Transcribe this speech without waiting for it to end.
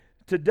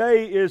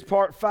Today is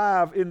part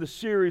 5 in the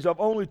series. I've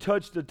only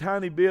touched a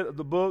tiny bit of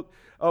the book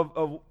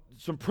of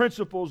some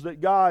principles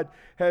that God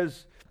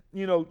has,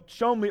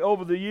 shown me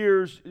over the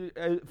years.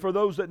 For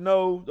those that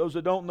know, those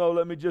that don't know,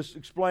 let me just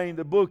explain.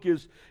 The book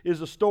is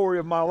a story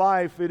of my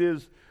life. It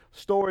is a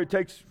story. It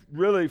takes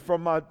really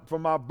from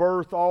my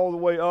birth all the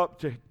way up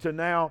to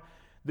now.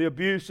 The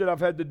abuse that I've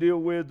had to deal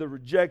with, the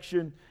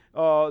rejection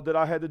that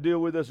I had to deal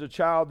with as a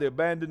child, the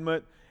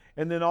abandonment,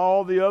 and then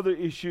all the other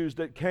issues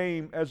that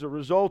came as a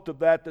result of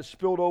that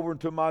spilled over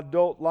into my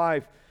adult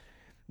life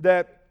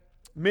that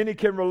many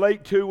can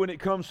relate to when it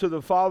comes to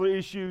the father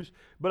issues.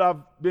 But I've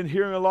been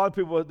hearing a lot of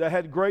people that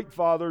had great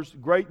fathers,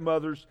 great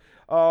mothers,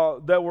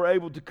 that were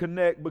able to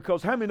connect,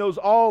 because how many knows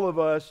all of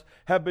us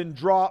have been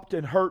dropped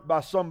and hurt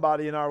by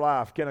somebody in our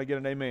life? Can I get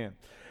an amen?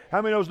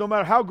 How many knows no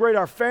matter how great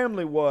our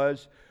family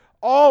was,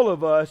 all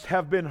of us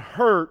have been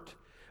hurt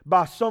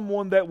by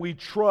someone that we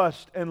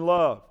trust and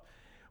love.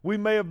 We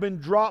may have been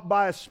dropped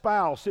by a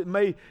spouse. It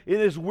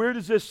as weird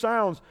as this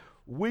sounds,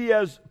 we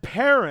as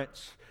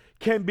parents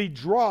can be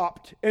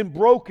dropped and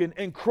broken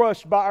and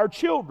crushed by our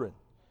children.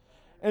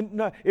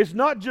 And it's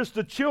not just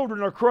the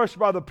children are crushed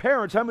by the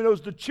parents. How many knows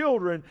the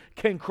children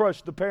can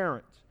crush the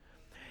parents?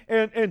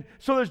 And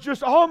so there's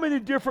just all many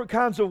different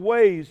kinds of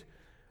ways.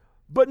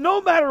 But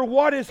no matter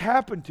what has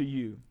happened to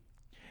you,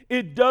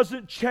 it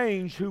doesn't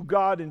change who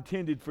God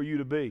intended for you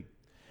to be.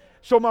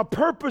 So my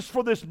purpose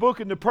for this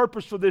book and the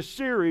purpose for this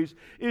series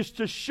is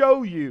to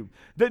show you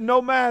that no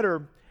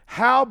matter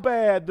how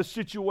bad the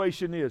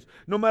situation is,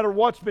 no matter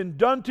what's been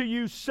done to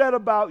you, said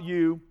about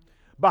you,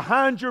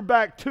 behind your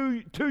back,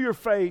 to your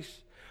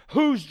face,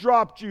 who's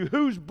dropped you,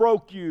 who's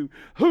broke you,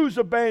 who's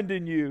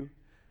abandoned you,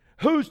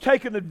 who's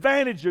taken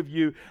advantage of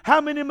you,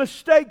 how many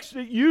mistakes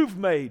that you've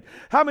made.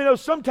 How many know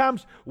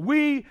sometimes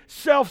we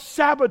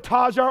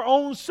self-sabotage our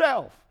own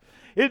self?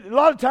 A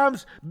lot of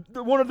times,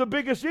 one of the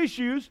biggest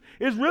issues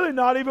is really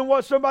not even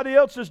what somebody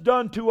else has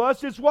done to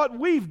us. It's what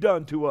we've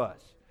done to us.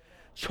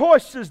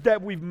 Choices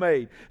that we've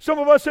made. Some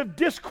of us have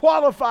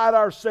disqualified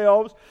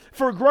ourselves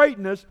for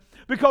greatness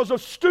because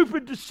of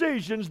stupid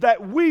decisions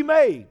that we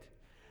made.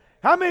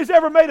 How many has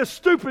ever made a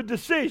stupid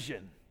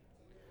decision?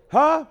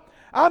 Huh?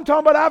 I'm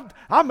talking about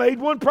I made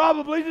one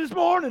probably this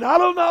morning. I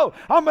don't know.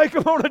 I make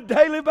them on a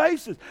daily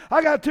basis.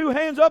 I got 2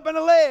 hands up and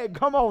a leg.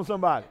 Come on,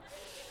 somebody.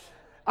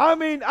 I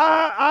mean,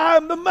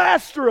 I'm the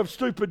master of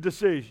stupid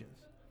decisions.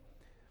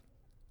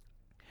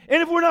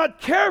 And if we're not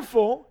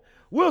careful,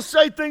 we'll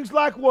say things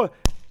like, well,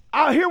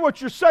 I hear what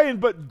you're saying,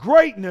 but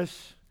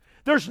greatness,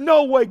 there's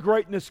no way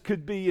greatness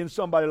could be in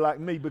somebody like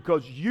me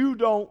because you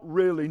don't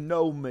really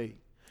know me.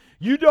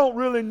 You don't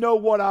really know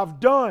what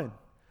I've done.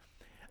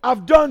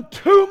 I've done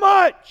too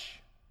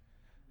much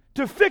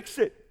to fix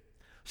it.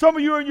 Some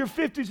of you are in your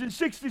 50s and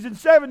 60s and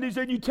 70s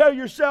and you tell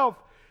yourself,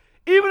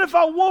 even if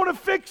I want to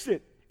fix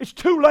it, it's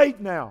too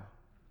late now.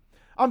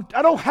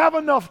 I don't have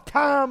enough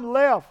time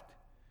left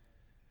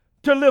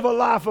to live a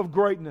life of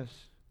greatness.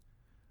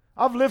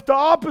 I've lived the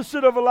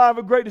opposite of a life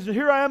of greatness, and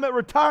here I am at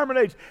retirement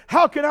age.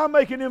 How can I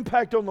make an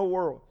impact on the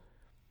world?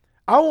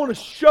 I want to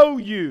show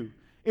you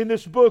in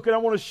this book, and I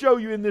want to show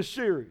you in this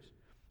series.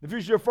 If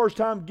this is your first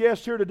time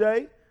guest here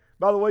today,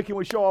 by the way, can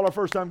we show all our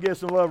first time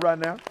guests in love right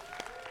now?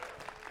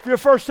 If you're a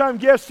first time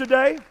guest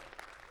today,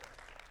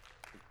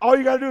 all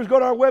you got to do is go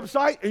to our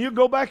website and you can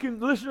go back and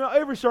listen to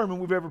every sermon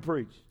we've ever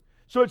preached.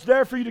 So it's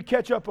there for you to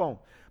catch up on.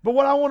 But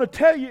what I want to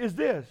tell you is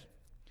this.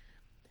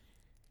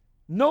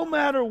 No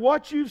matter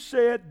what you've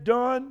said,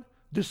 done,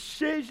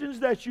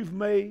 decisions that you've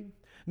made,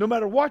 no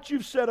matter what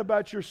you've said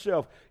about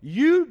yourself,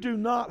 you do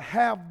not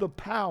have the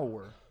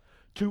power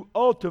to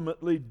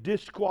ultimately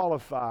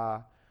disqualify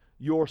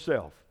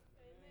yourself.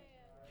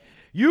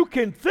 You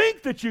can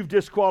think that you've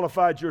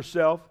disqualified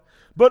yourself,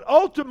 but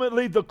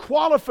ultimately the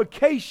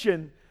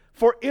qualification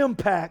for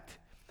impact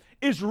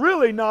is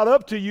really not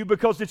up to you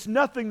because it's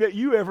nothing that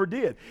you ever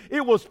did.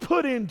 It was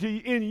put in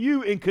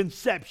you in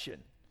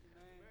conception.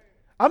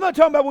 I'm not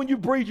talking about when you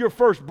breathe your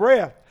first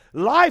breath.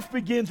 Life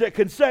begins at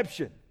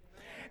conception.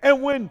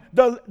 And when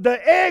the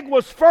egg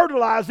was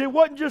fertilized, it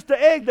wasn't just the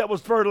egg that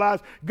was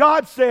fertilized.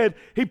 God said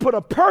He put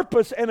a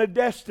purpose and a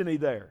destiny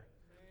there.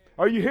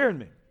 Are you hearing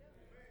me?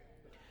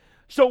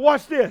 So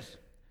watch this.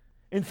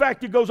 In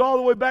fact, it goes all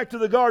the way back to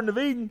the Garden of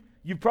Eden.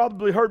 You've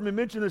probably heard me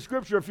mention this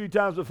scripture a few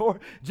times before.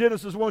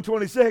 Genesis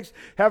 1:26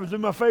 happens to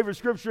be my favorite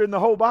scripture in the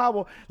whole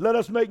Bible. Let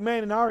us make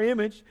man in our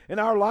image, in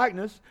our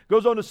likeness.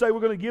 Goes on to say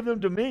we're going to give them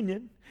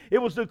dominion. It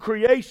was the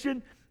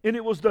creation, and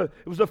it was the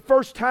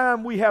first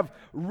time we have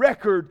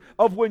record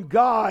of when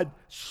God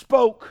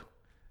spoke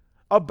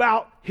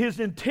about His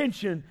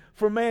intention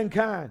for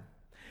mankind.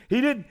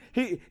 He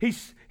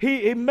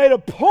made a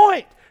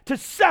point to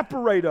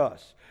separate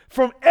us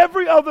from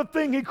every other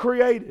thing He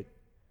created.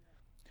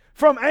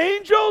 From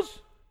angels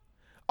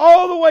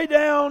all the way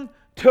down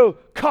to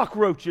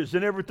cockroaches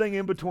and everything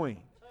in between.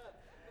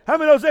 How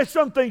many of those, there's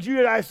some things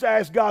you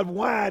ask God,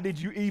 why did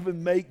you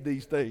even make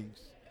these things?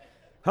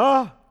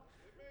 Huh?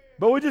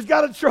 But we just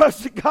got to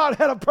trust that God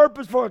had a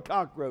purpose for a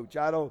cockroach.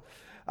 I don't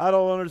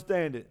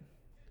understand it.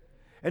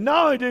 And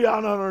not only do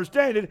y'all not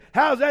understand it,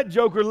 how's that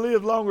joker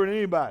live longer than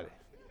anybody?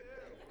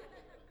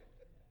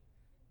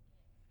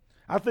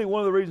 I think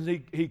one of the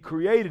reasons he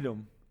created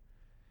them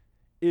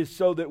is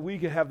so that we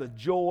can have the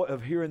joy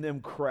of hearing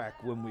them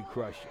crack when we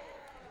crush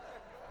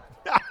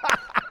it.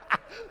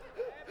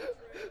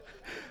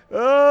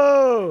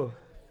 Oh.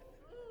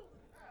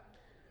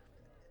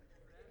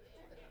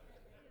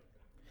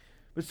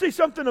 But see,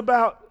 something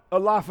about a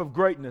life of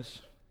greatness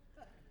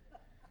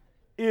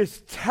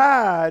is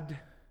tied,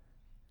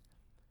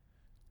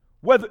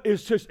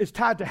 it's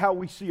tied to how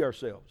we see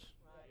ourselves.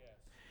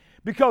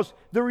 Because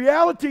the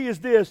reality is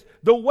this,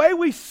 the way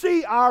we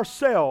see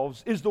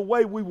ourselves is the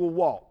way we will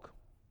walk.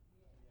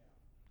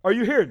 Are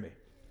you hearing me?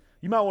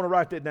 You might want to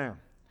write that down.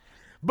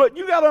 But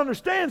you got to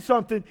understand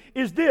something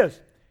is this.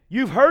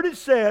 You've heard it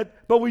said,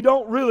 but we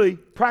don't really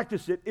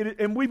practice it.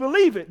 And we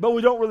believe it, but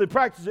we don't really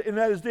practice it. And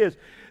that is this,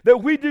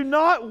 that we do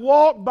not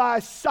walk by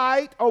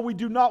sight or we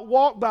do not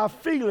walk by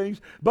feelings,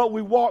 but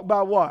we walk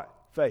by what?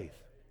 Faith.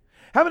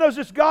 How many knows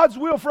it's God's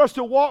will for us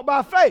to walk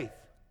by faith?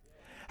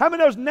 How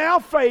many knows now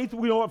faith,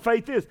 we know what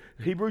faith is.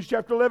 Hebrews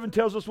chapter 11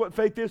 tells us what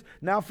faith is.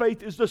 Now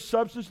faith is the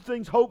substance of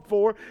things hoped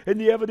for and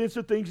the evidence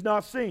of things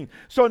not seen.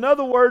 So in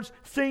other words,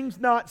 things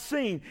not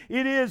seen.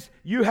 It is,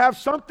 you have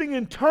something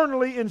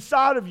internally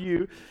inside of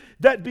you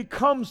that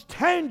becomes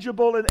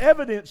tangible and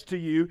evidence to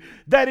you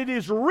that it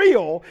is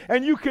real,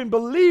 and you can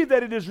believe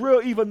that it is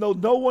real even though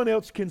no one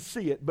else can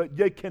see it, but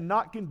they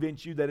cannot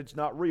convince you that it's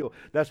not real.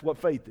 That's what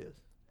faith is.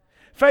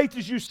 Faith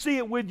is you see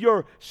it with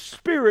your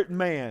spirit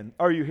man.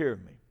 Are you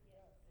hearing me?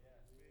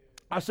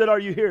 I said, are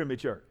you hearing me,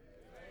 church?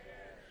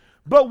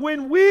 But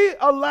when we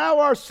allow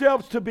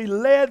ourselves to be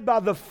led by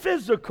the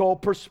physical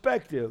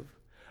perspective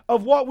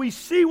of what we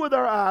see with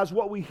our eyes,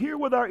 what we hear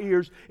with our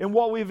ears, and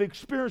what we've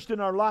experienced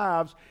in our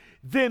lives,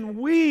 then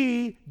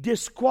we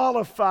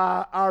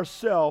disqualify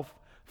ourselves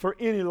for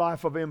any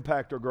life of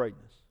impact or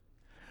greatness.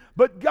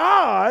 But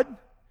God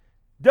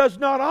does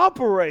not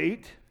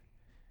operate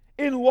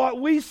in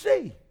what we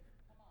see.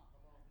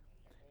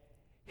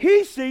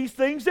 He sees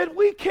things that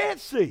we can't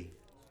see.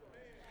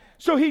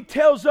 So He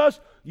tells us,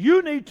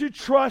 you need to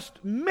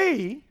trust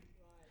me,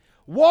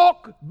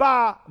 walk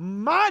by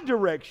my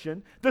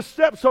direction. The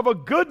steps of a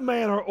good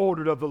man are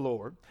ordered of the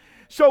Lord.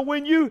 So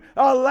when you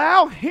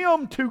allow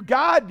Him to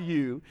guide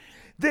you,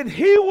 then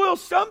He will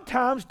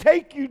sometimes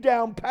take you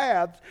down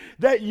paths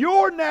that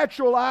your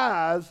natural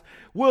eyes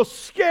will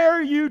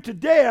scare you to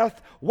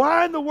death.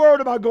 Why in the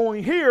world am I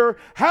going here?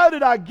 How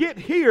did I get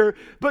here?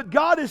 But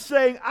God is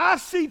saying, I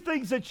see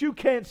things that you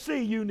can't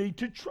see. You need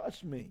to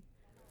trust me.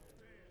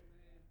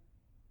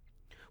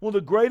 One of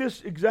the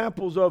greatest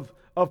examples of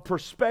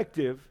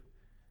perspective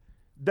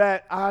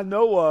that I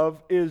know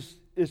of is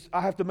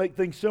I have to make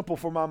things simple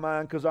for my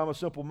mind because I'm a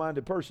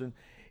simple-minded person.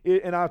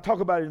 And I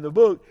talk about it in the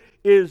book,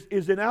 is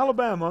in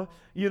Alabama,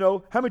 you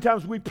know, how many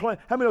times we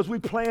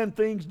plan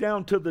things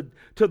down to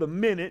the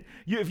minute.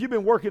 If you've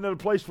been working at a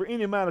place for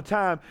any amount of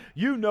time,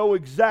 you know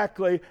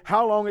exactly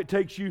how long it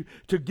takes you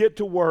to get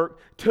to work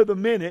to the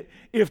minute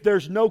if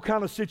there's no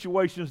kind of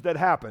situations that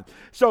happen.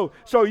 So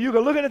you're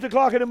looking at the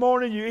clock in the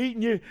morning, you're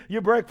eating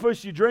your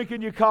breakfast, you're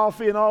drinking your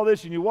coffee and all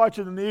this, and you're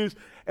watching the news,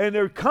 and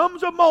there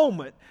comes a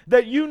moment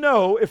that you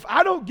know, if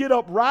I don't get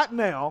up right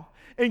now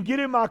and get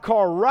in my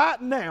car right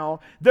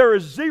now, there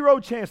is zero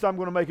chance I'm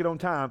going to make it on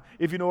time.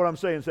 If you know what I'm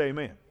saying, say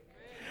amen.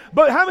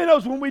 But how many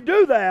knows when we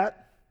do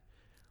that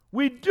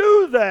with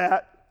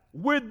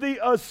the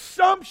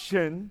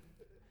assumption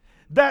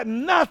that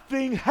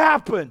nothing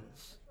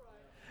happens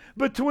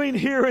between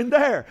here and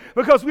there.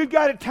 Because we've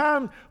got it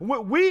timed,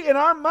 we in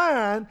our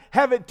mind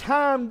have it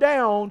timed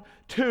down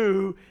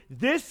to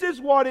this is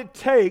what it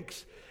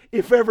takes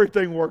if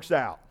everything works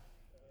out.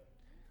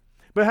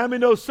 But how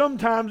many know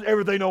sometimes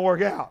everything don't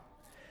work out?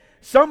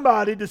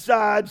 Somebody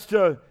decides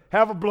to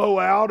have a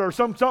blowout or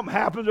something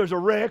happens, there's a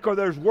wreck or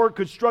there's work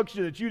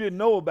construction that you didn't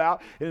know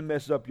about, and it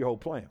messes up your whole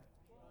plan.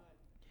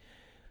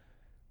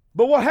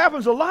 But what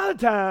happens a lot of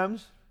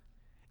times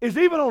is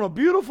even on a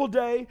beautiful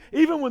day,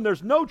 even when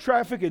there's no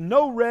traffic and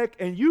no wreck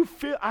and you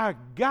feel, I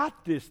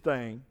got this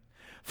thing.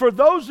 For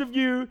those of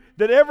you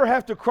that ever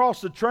have to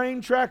cross the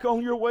train track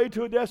on your way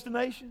to a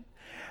destination,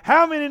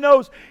 how many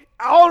knows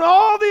on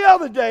all the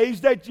other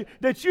days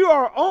that you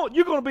are on,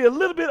 you're going to be a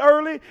little bit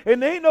early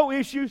and there ain't no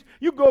issues.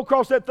 You go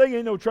across that thing,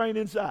 ain't no train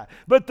inside.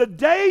 But the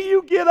day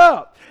you get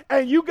up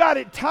and you got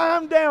it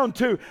timed down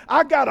to,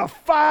 I got a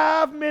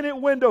 5-minute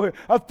window here,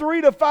 a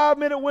 3 to 5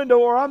 minute window,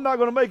 or I'm not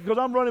going to make it because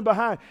I'm running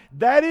behind.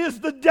 That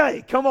is the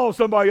day. Come on,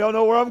 somebody, y'all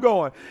know where I'm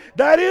going.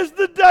 That is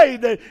the day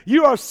that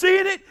you are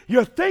seeing it,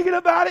 you're thinking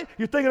about it,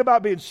 you're thinking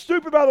about being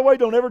stupid. By the way,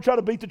 don't ever try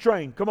to beat the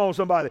train. Come on,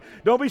 somebody.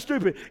 Don't be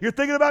stupid. You're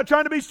thinking about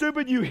trying to be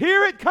stupid. You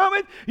hear it coming.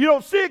 You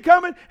don't see it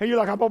coming, and you're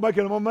like, I'm going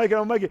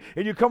to make it.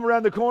 And you come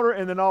around the corner,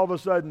 and then all of a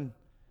sudden,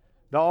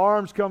 the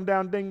arms come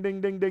down, ding,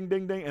 ding, ding, ding,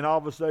 ding, ding, and all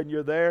of a sudden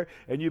you're there,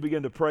 and you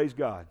begin to praise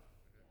God.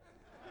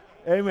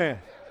 Amen.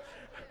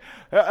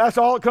 That's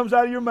all that comes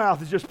out of your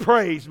mouth is just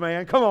praise,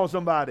 man. Come on,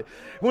 somebody.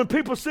 When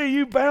people see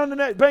you banging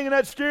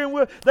that steering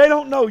wheel, they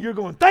don't know you're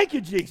going, thank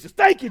you, Jesus.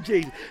 Thank you,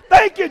 Jesus.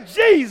 Thank you,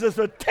 Jesus,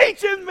 for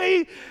teaching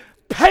me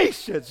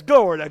patience.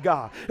 Glory to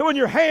God. And when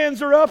your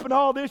hands are up and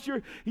all this,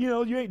 you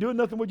ain't doing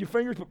nothing with your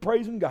fingers but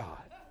praising God.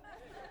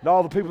 And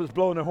all the people that's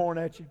blowing their horn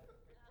at you.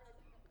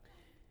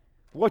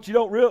 What you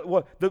don't realize,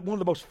 one of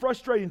the most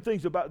frustrating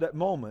things about that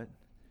moment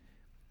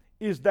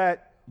is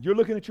that you're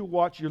looking at your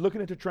watch, you're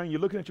looking at the train, you're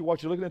looking at your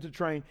watch, you're looking at the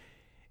train,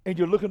 and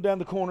you're looking down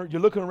the corner,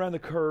 you're looking around the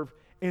curve.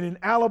 And in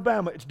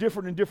Alabama, it's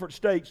different in different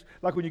states,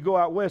 like when you go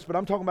out west, but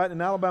I'm talking about in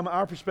Alabama,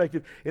 our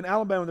perspective. In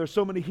Alabama, there's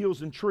so many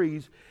hills and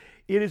trees.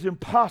 It is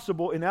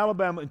impossible in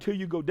Alabama until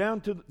you go down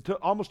to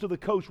almost to the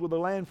coast where the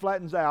land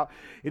flattens out.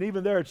 And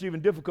even there, it's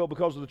even difficult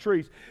because of the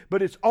trees.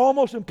 But it's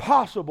almost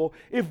impossible,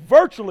 if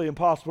virtually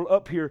impossible,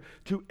 up here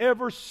to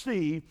ever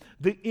see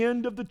the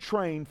end of the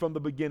train from the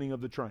beginning of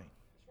the train.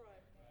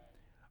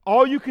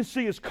 All you can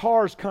see is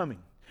cars coming.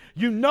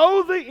 You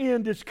know the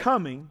end is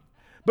coming,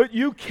 but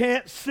you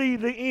can't see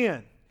the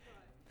end.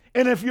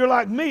 And if you're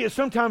like me,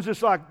 sometimes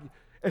it's like,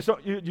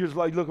 you just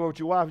like look over at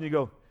your wife and you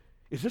go,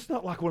 is this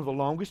not like one of the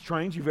longest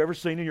trains you've ever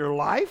seen in your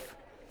life?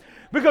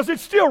 Because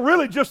it's still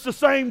really just the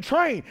same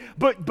train.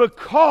 But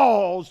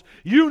because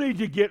you need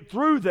to get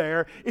through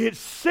there, it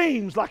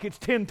seems like it's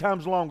 10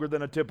 times longer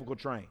than a typical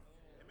train.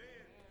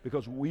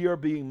 Because we are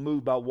being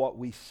moved by what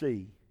we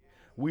see.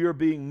 We are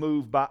being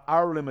moved by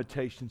our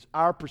limitations,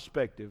 our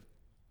perspective.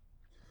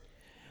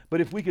 But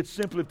if we could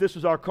simply, if this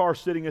was our car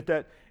sitting at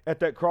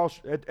that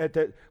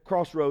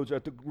crossroads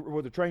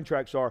where the train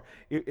tracks are,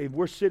 if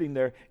we're sitting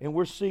there and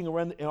we're seeing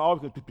around, and all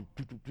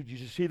you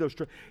just see those.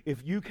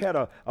 If you had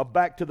a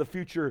Back to the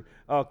Future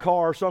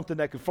car or something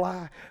that could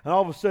fly, and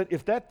all of a sudden,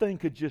 if that thing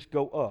could just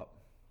go up,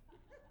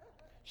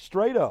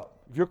 straight up,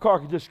 if your car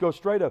could just go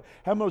straight up,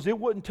 how many knows it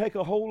wouldn't take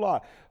a whole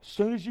lot. As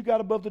soon as you got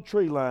above the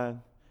tree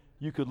line,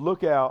 you could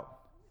look out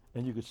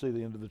and you could see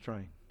the end of the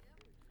train.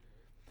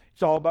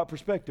 It's all about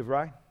perspective,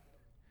 right?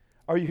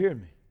 Are you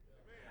hearing me?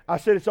 I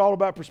said it's all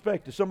about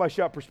perspective. Somebody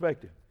shout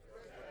perspective.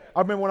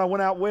 I remember when I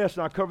went out west,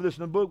 and I covered this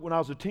in the book, when I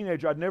was a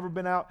teenager, I'd never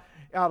been out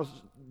of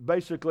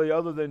basically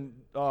other than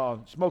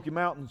Smoky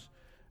Mountains,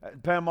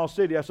 Panama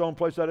City. That's the only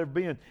place I'd ever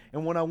been.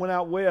 And when I went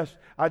out west,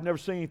 I'd never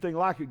seen anything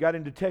like it. Got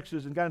into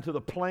Texas and got into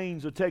the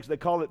plains of Texas. They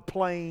call it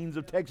plains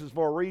of Texas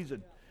for a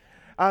reason.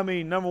 I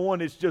mean, number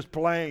one, it's just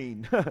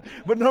plain.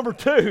 But number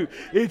two,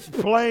 it's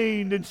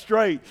plain and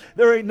straight.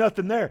 There ain't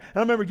nothing there. And I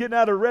remember getting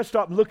out of a rest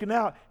stop and looking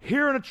out,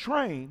 hearing a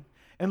train,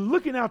 and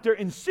looking out there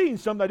and seeing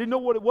something. I didn't know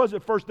what it was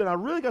at first. Then I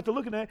really got to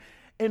looking at it,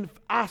 and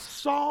I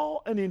saw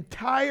an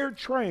entire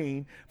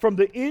train from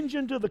the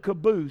engine to the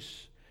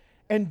caboose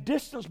and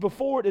distance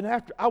before it and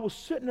after. I was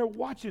sitting there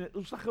watching it. It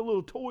was like a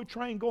little toy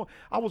train going.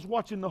 I was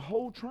watching the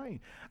whole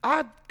train.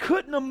 I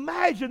couldn't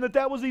imagine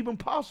that was even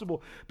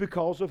possible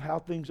because of how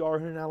things are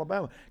here in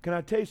Alabama. Can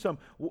I tell you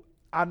something?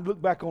 I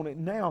look back on it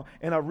now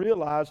and I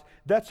realize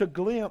that's a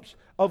glimpse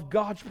of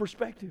God's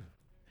perspective.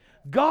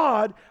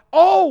 God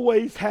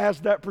always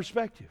has that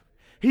perspective.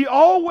 He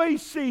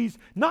always sees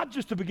not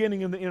just the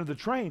beginning and the end of the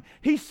train.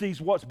 He sees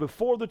what's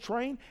before the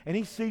train and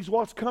he sees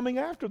what's coming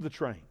after the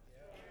train.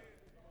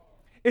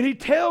 And he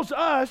tells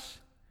us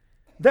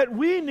that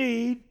we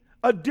need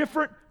a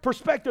different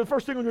perspective. The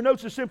first thing on your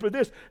notes is simply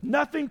this: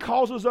 nothing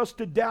causes us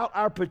to doubt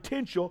our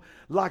potential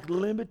like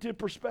limited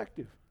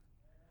perspective.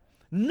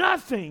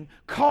 Nothing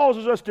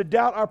causes us to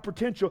doubt our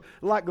potential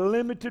like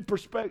limited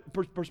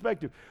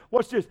perspective.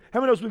 Watch this. How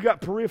many knows we've got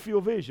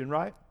peripheral vision,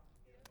 right?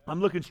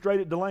 I'm looking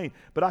straight at the lane,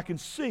 but I can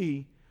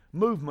see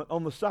movement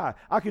on the side.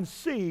 I can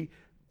see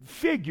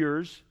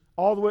figures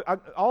all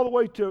the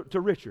way to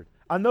Richard.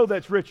 I know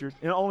that's Richard,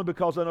 and only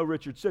because I know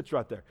Richard sits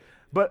right there.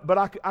 But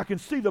I can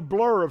see the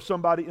blur of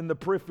somebody in the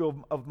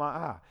peripheral of my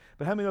eye.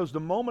 But how many knows the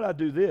moment I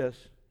do this,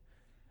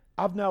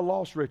 I've now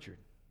lost Richard.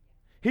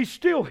 He's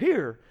still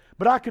here,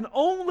 but I can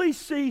only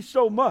see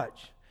so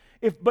much.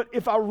 But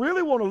if I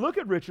really want to look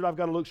at Richard, I've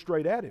got to look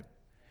straight at him.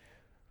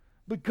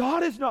 But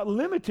God is not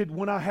limited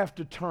when I have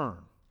to turn.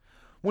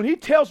 When He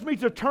tells me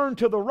to turn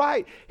to the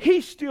right,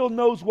 He still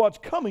knows what's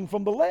coming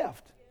from the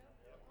left.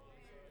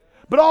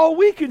 But all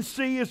we can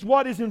see is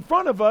what is in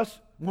front of us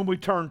when we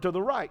turn to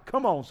the right.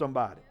 Come on,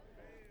 somebody.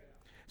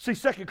 See,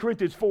 2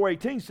 Corinthians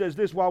 4:18 says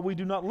this: while we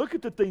do not look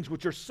at the things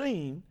which are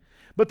seen,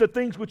 but the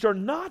things which are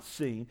not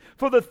seen.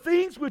 For the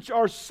things which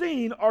are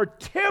seen are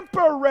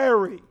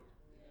temporary,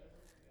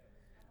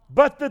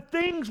 but the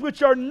things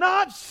which are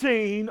not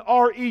seen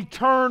are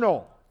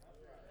eternal.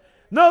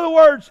 In other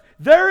words,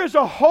 there is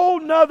a whole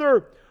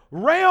nother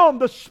realm,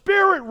 the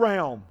spirit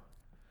realm,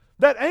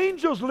 that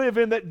angels live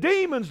in, that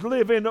demons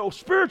live in, that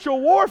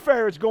spiritual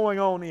warfare is going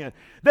on in,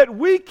 that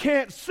we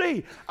can't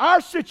see.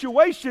 Our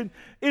situation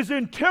is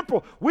in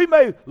temporal. We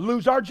may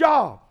lose our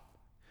job.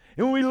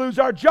 And when we lose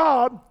our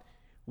job,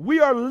 we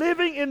are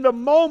living in the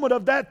moment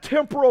of that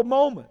temporal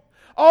moment.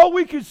 All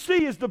we can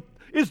see is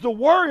the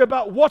worry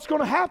about what's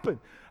going to happen.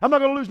 Am I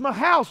going to lose my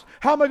house?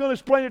 How am I going to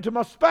explain it to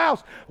my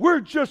spouse?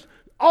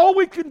 All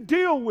we can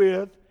deal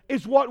with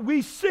is what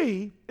we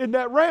see in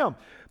that realm.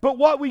 But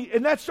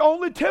and that's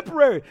only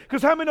temporary.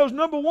 Because how many knows,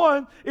 number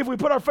one, if we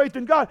put our faith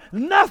in God,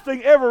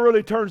 nothing ever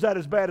really turns out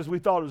as bad as we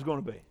thought it was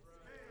going to be.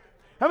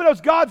 How many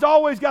knows God's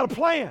always got a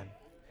plan?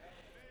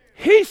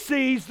 He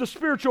sees the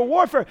spiritual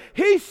warfare.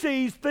 He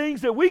sees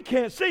things that we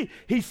can't see.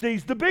 He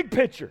sees the big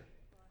picture.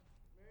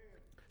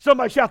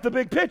 Somebody shout the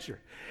big picture.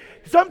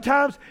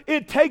 Sometimes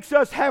it takes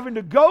us having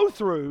to go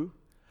through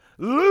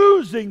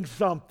losing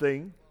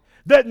something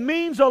that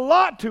means a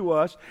lot to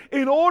us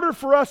in order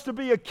for us to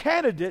be a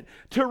candidate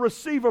to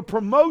receive a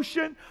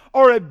promotion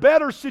or a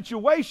better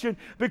situation,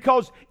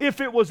 because if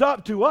it was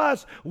up to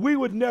us, we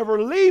would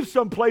never leave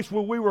someplace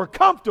where we were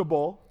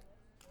comfortable.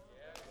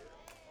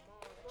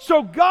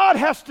 So God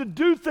has to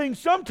do things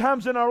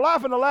sometimes in our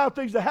life and allow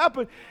things to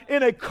happen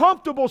in a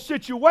comfortable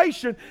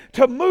situation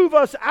to move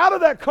us out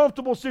of that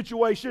comfortable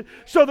situation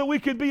so that we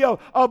can be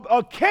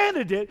a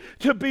candidate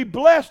to be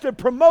blessed and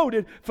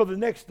promoted for the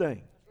next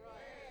thing.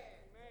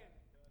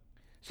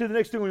 See, the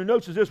next thing on your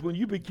notes is this: when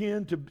you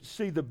begin to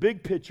see the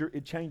big picture,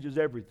 it changes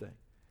everything.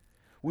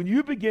 When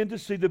you begin to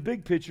see the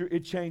big picture,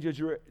 it changes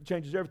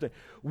everything.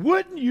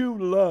 Wouldn't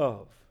you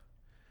love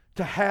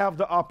to have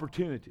the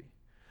opportunity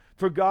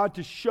for God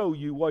to show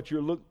you what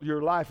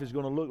your life is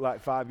going to look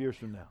like 5 years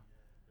from now?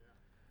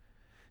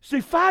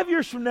 See, 5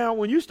 years from now,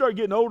 when you start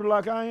getting older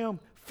like I am,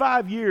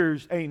 5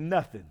 years ain't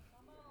nothing.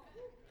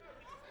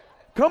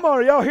 Come on,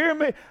 are y'all hearing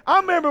me?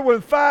 I remember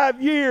when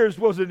 5 years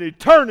was an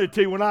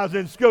eternity when I was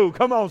in school.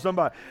 Come on,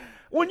 somebody.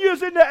 When you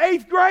was in the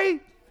 8th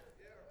grade,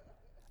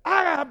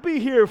 I got to be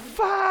here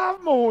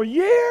 5 more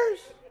years.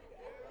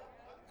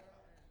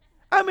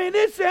 I mean,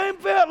 it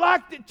felt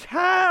like the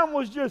time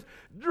was just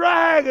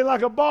dragging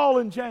like a ball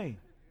and chain.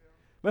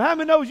 But how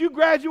many knows you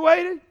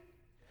graduated?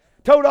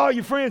 Told all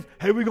your friends,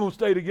 hey, we're going to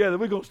stay together.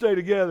 We're going to stay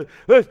together.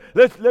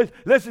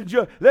 Let's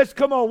enjoy. Let's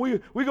come on.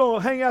 We're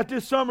going to hang out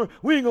this summer.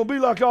 We ain't going to be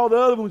like all the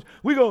other ones.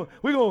 We're going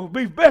to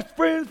be best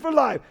friends for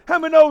life. How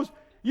many knows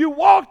you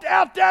walked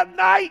out that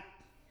night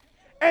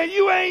and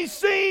you ain't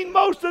seen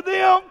most of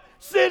them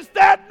since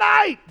that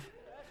night?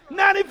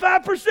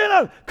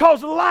 95% of it.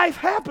 Because life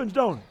happens,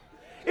 don't it?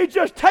 It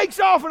just takes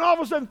off, and all of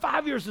a sudden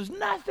 5 years is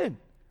nothing.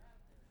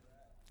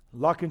 A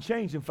lot can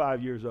change in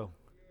 5 years, though.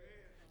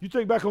 You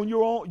think back on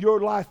your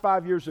life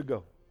 5 years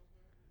ago.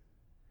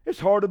 It's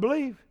hard to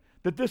believe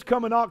that this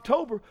coming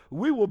October,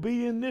 we will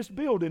be in this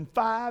building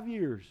 5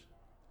 years.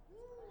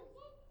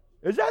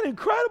 Is that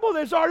incredible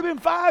that it's already been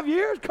 5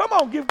 years? Come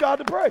on, give God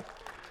the praise.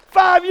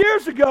 5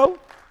 years ago,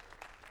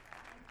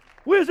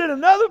 we was in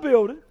another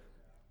building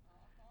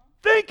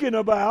thinking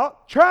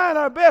about trying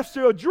our best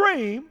to a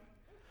dream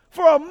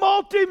for a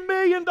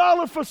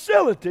multi-million-dollar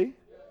facility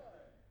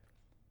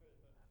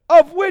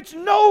of which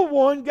no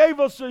one gave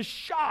us a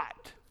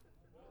shot.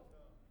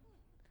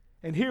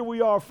 And here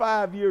we are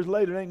 5 years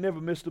later and ain't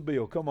never missed a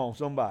bill. Come on,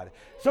 somebody.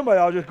 Somebody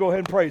ought to just go ahead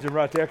and praise him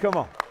right there. Come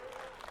on.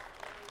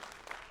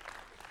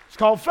 It's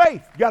called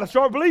faith. You got to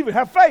start believing.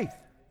 Have faith.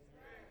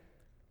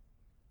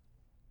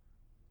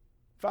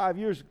 5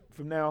 years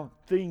from now,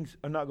 things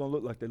are not going to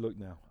look like they look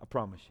now. I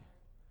promise you.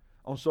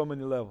 On so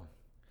many levels.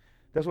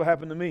 That's what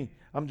happened to me.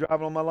 I'm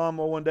driving on my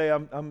lawnmower one day.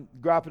 I'm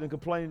griping and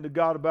complaining to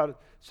God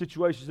about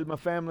situations in my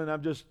family, and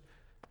I'm just,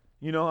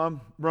 I'm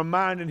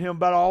reminding him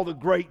about all the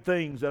great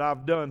things that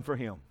I've done for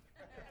him.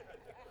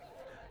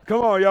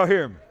 Come on, y'all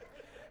hear me?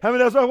 I mean,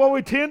 that's what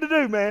we tend to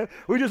do, man.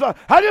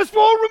 I just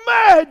want to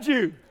remind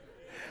you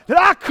that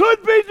I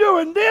could be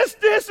doing this,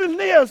 and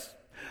this,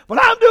 but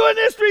I'm doing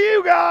this for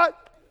you, God.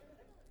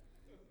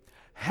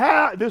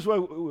 This way,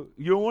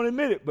 you don't want to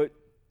admit it, but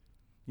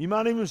you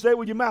might even say it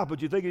with your mouth,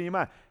 but you think in your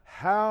mind,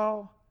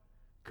 how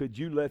could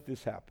you let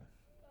this happen?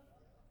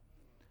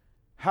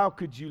 How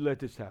could you let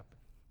this happen?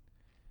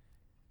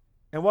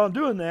 And while I'm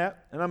doing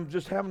that, and I'm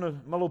just having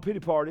my little pity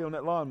party on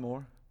that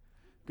lawnmower,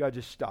 God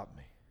just stopped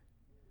me.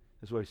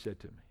 That's what he said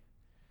to me.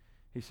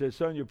 He said,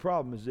 son, your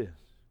problem is this.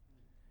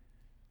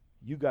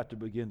 You got to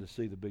begin to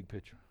see the big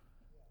picture.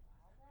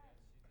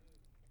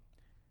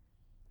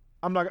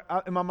 In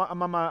my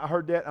mind, I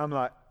heard that. I'm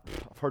like,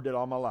 I've heard that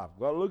all my life.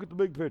 Got to look at the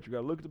big picture.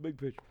 Got to look at the big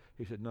picture.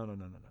 He said, no.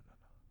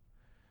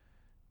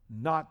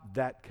 Not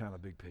that kind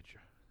of big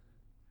picture.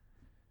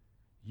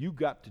 You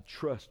got to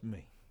trust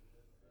me.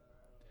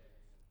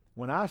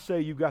 When I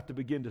say you got to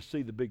begin to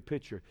see the big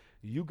picture,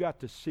 you got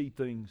to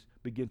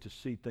begin to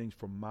see things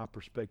from my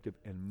perspective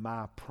and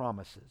my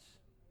promises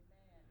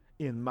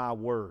in my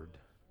word.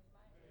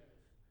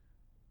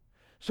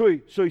 So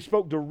he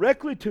spoke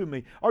directly to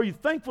me. Are you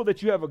thankful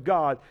that you have a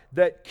God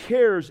that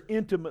cares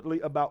intimately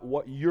about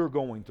what you're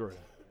going through?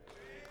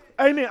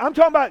 Amen. I'm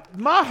talking about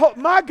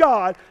my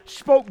God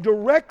spoke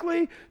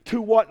directly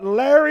to what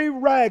Larry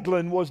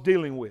Ragland was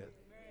dealing with.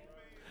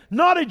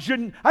 I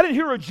didn't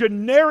hear a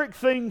generic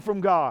thing from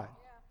God.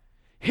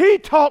 He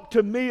talked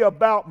to me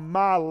about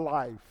my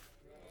life.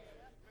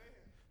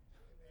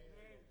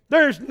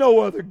 There's no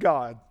other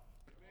God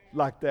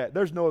like that.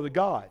 There's no other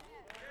God.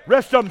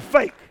 Rest of them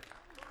fake.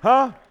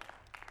 Huh?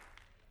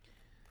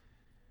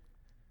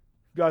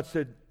 God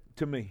said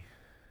to me,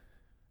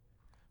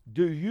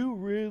 do you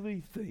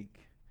really think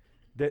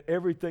that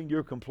everything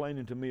you're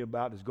complaining to me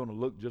about is going to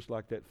look just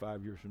like that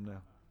 5 years from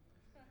now.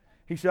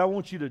 He said, I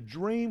want you to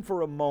dream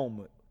for a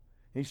moment.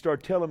 And he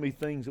started telling me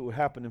things that would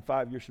happen in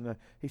 5 years from now.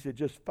 He said,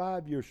 just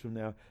 5 years from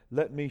now,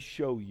 let me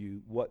show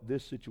you what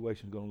this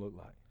situation is going to look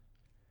like.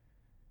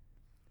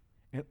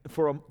 And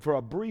for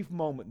a brief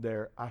moment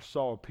there, I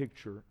saw a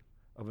picture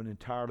of an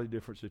entirely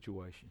different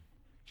situation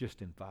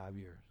just in 5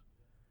 years.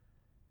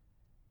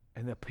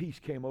 And the peace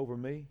came over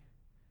me.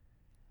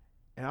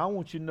 And I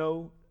want you to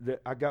know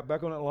that I got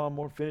back on that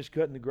lawnmower, finished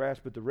cutting the grass,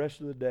 but the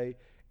rest of the day,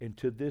 and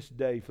to this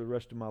day for the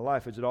rest of my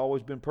life, has it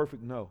always been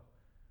perfect? No.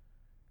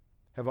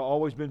 Have I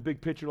always been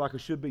big picture like I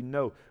should be?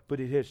 No. But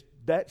it has,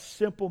 that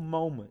simple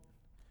moment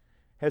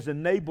has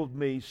enabled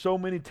me so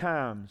many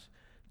times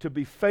to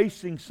be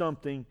facing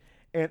something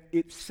and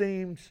it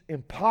seems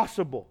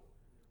impossible.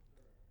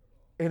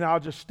 And I'll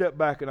just step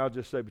back and I'll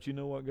just say, but you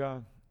know what,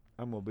 God?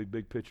 I'm going to be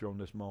big picture on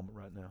this moment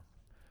right now.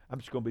 I'm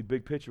just going to be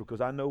big picture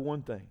because I know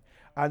one thing.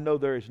 I know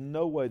there is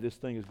no way this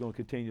thing is going to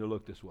continue to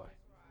look this way.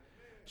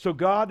 So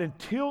God,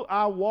 until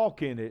I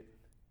walk in it,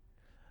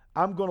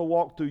 I'm going to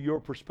walk through your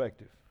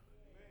perspective.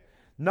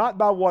 Not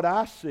by what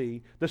I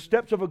see. The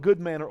steps of a good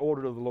man are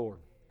ordered of the Lord.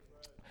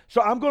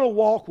 So I'm going to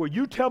walk where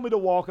you tell me to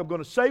walk. I'm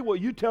going to say what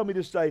you tell me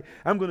to say.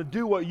 I'm going to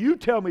do what you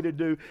tell me to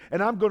do.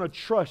 And I'm going to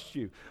trust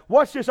you.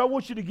 Watch this. I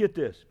want you to get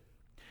this.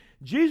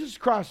 Jesus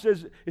Christ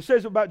says, it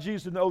says about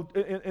Jesus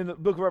in the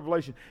book of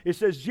Revelation, it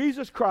says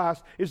Jesus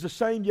Christ is the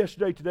same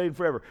yesterday, today, and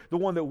forever. The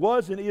one that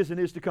was and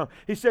is to come.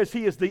 He says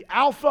he is the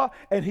Alpha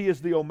and he is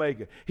the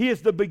Omega. He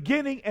is the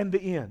beginning and the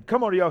end.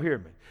 Come on, do y'all hear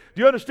me?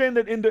 Do you understand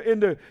that in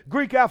the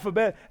Greek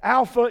alphabet,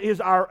 Alpha is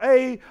our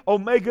A,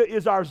 Omega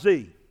is our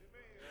Z.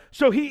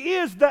 So he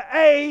is the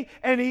A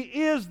and he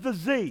is the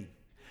Z.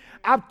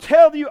 I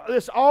tell you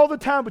this all the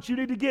time, but you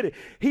need to get it.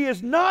 He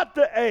is not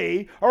the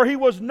A, or he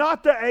was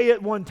not the A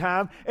at one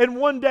time, and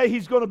one day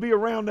he's going to be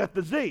around at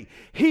the Z.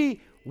 He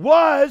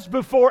was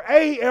before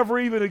A ever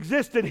even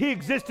existed. He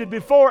existed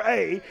before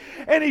A,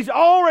 and he's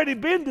already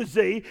been to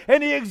Z,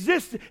 and he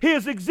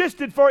has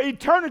existed for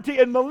eternity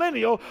and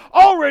millennial,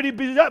 already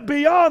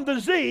beyond the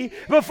Z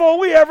before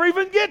we ever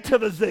even get to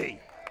the Z.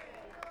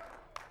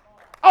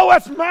 Oh,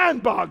 that's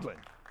mind-boggling.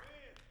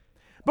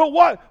 But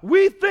what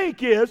we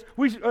think is,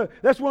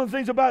 that's one of the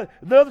things about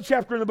the other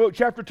chapter in the book,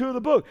 chapter 2 of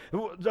the book,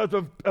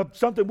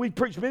 something we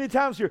preach many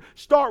times here,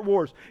 Start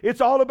Wars.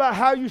 It's all about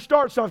how you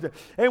start something.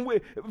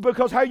 And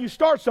because how you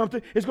start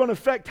something is going to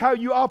affect how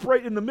you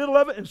operate in the middle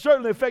of it and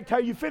certainly affect how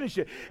you finish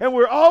it. And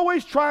we're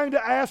always trying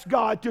to ask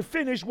God to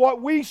finish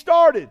what we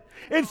started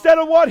instead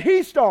of what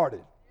He started.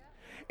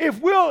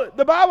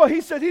 The Bible, He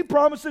said He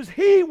promises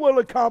He will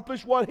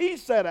accomplish what He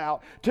set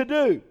out to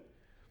do.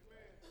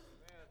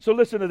 So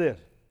listen to this.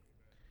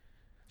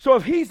 So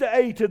if He's the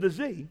A to the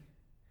Z,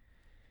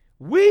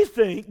 we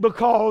think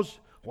because,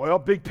 well,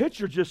 big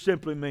picture just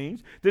simply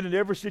means that in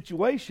every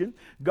situation,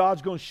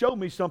 God's going to show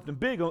me something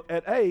big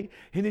at A,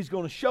 and He's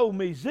going to show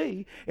me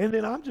Z, and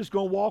then I'm just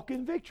going to walk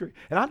in victory,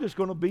 and I'm just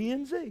going to be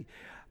in Z.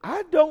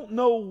 I don't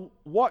know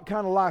what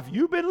kind of life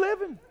you've been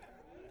living.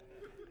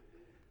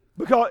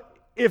 Because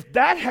if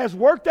that has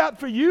worked out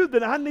for you,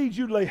 then I need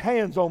you to lay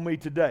hands on me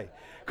today.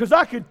 Because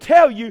I could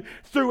tell you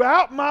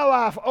throughout my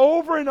life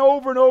over and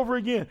over and over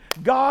again,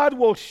 God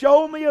will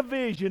show me a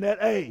vision at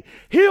A.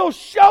 He'll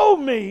show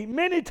me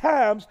many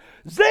times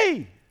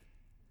Z.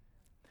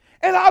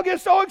 And I'll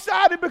get so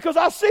excited because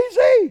I see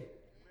Z.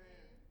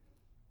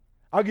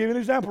 I'll give you an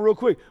example real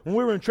quick. When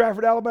we were in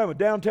Trafford, Alabama,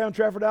 downtown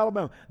Trafford,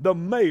 Alabama, the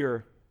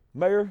mayor,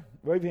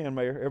 wave your hand,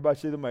 mayor. Everybody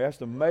see the mayor. That's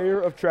the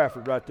mayor of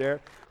Trafford right there.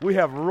 We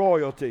have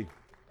royalty.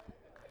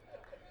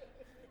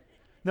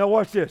 Now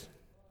watch this.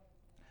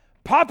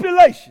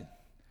 Population,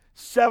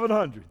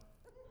 700.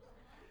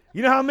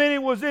 You know how many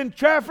was in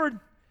Trafford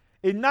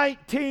in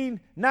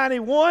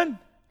 1991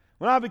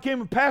 when I became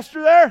a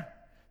pastor there?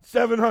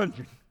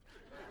 700.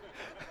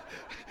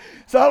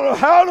 So I don't know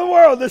how in the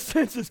world the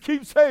census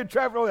keeps saying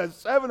Trafford only has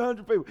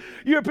 700 people.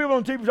 You hear people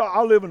on TV say,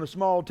 I live in a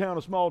small town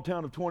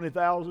of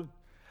 20,000.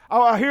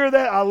 I hear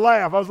that, I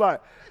laugh. I was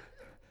like,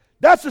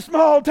 that's a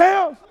small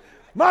town?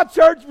 My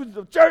church was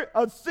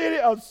a city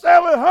of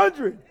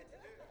 700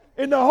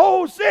 in the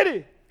whole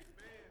city.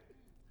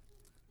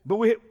 But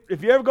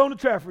if you ever go to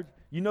Trafford,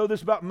 you know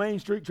this about Main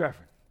Street,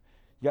 Trafford.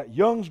 You got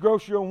Young's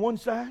Grocery on one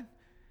side.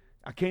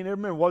 I can't ever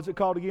remember. What's it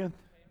called again?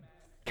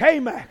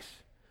 K-Max.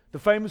 The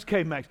famous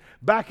K-Max.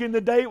 Back in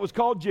the day, it was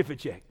called Jiffy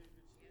Check.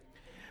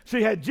 So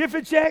you had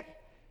Jiffy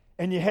Check,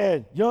 and you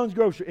had Young's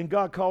Grocery. And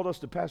God called us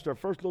to pastor our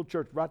first little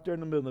church right there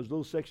in the middle. There's a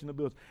little section of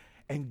the building.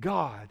 And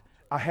God,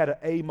 I had an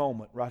A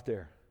moment right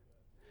there.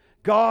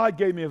 God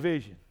gave me a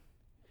vision.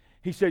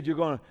 He said, you're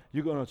going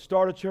to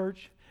start a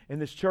church.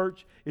 And this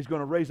church is going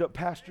to raise up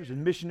pastors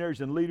and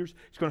missionaries and leaders.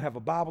 It's going to have a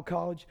Bible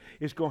college.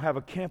 It's going to have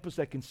a campus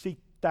that can seat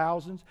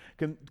thousands,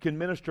 can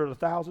minister to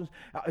thousands.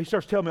 He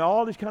starts telling me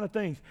all these kind of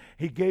things.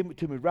 He gave it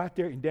to me right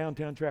there in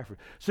downtown Trafford.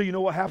 So you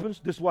know what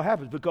happens? This is what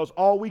happens because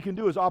all we can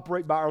do is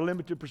operate by our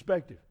limited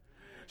perspective.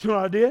 So you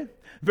know what I did?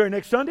 The very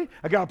next Sunday,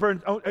 I got up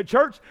there at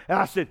church, and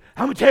I said,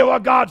 I'm going to tell you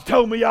what God's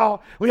told me,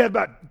 y'all. We had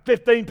about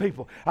 15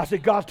 people. I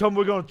said, God's told me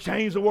we're going to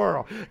change the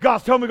world.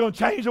 God's told me we're going to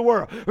change the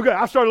world.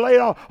 I started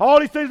laying out all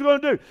these things we're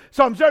going to do.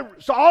 So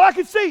all I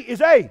could see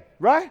is A,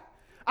 right?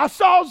 I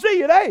saw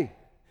Z at A.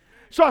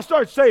 So I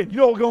started saying, you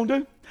know what we're going to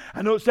do?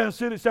 I know it sounds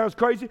silly, it sounds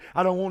crazy.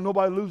 I don't want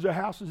nobody to lose their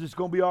houses. It's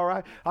going to be all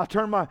right. I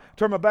turn my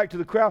back to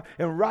the crowd,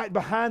 and right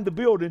behind the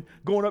building,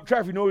 going up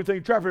traffic, you know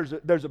everything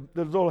traffic, there's a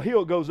little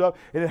hill that goes up,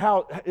 and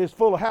it's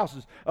full of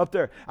houses up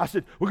there. I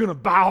said, we're going to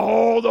buy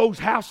all those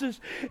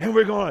houses, and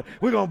we're going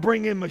to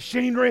bring in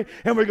machinery,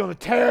 and we're going to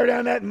tear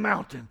down that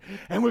mountain,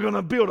 and we're going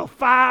to build a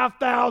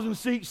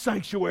 5,000-seat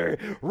sanctuary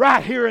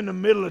right here in the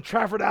middle of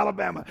Trafford,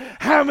 Alabama.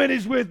 How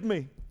many's with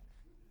me?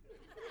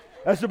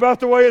 That's about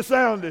the way it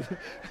sounded.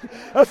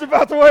 That's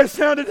about the way it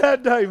sounded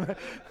that day, man.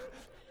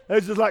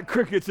 It's just like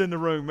crickets in the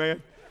room,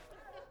 man.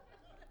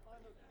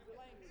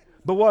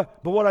 But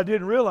what I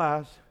didn't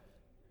realize,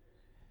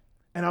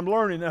 and I'm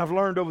learning, and I've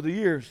learned over the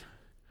years,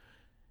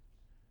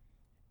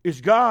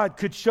 is God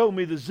could show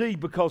me the Z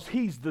because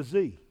He's the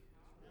Z.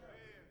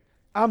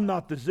 I'm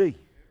not the Z.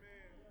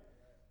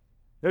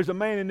 There's a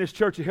man in this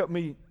church who helped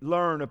me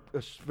learn a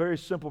very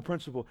simple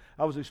principle.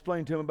 I was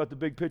explaining to him about the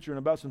big picture and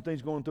about some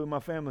things going through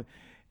my family,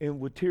 and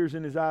with tears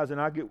in his eyes,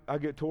 and I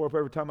get tore up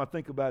every time I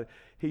think about it.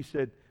 He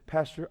said,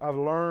 Pastor, I've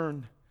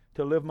learned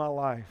to live my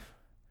life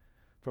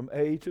from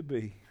A to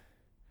B,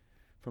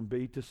 from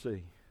B to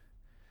C,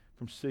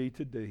 from C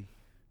to D,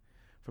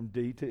 from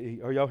D to E.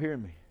 Are y'all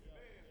hearing me?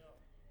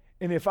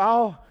 And if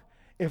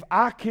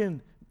I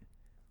can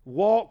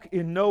walk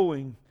in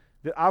knowing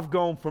that I've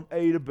gone from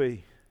A to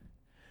B,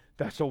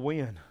 that's a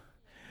win.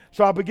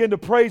 So I begin to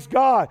praise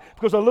God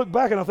because I look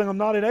back and I think I'm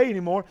not in A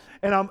anymore,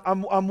 and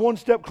I'm one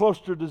step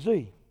closer to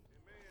Z.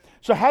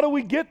 So how do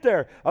we get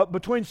there?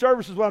 Between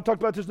services, when I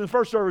talked about this in the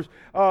first service,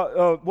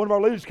 one of our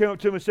leaders came up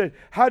to me and said,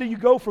 how do you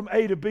go from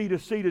A to B to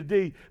C to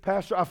D?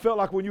 Pastor, I felt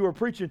like when you were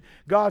preaching,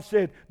 God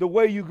said the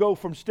way you go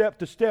from step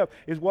to step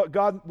is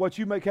what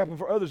you make happen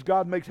for others,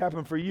 God makes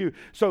happen for you.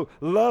 So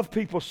love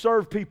people,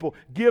 serve people,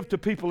 give to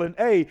people in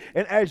A,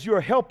 and as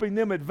you're helping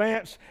them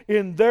advance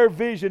in their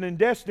vision and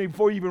destiny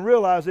before you even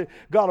realize it,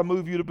 God will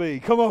move you to B.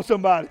 Come on,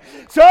 somebody.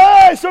 So,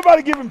 hey,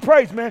 somebody give Him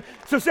praise, man.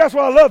 So that's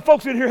why I love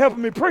folks in here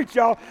helping me preach,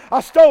 y'all.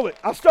 I stole it.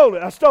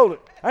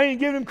 I ain't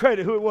giving him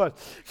credit who it was.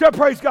 So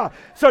praise God.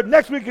 So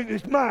next week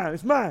it's mine.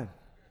 It's mine.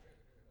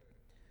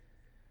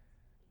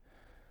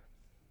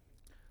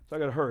 So I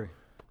got to hurry.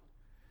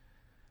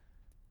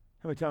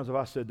 How many times have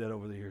I said that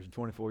over the years? In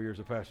 24 years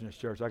of pastoring this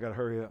church, I got to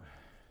hurry up.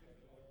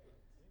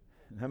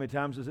 And how many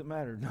times does it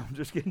matter? No, I'm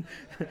just kidding.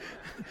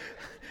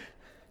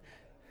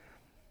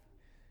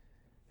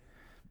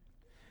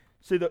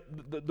 See,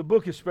 the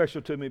book is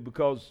special to me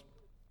because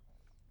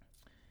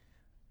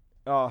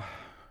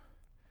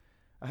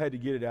I had to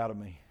get it out of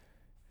me.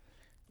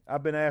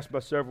 I've been asked by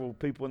several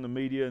people in the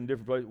media and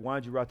different places, why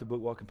did you write the book?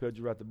 What compelled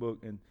you to write the book?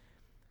 And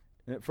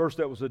at first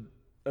that was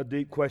a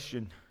deep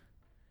question.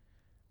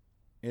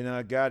 And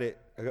I got it.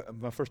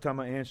 My first time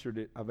I answered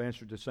it, I've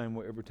answered the same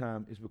way every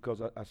time, is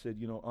because I said,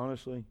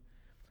 honestly,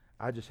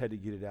 I just had to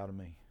get it out of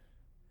me.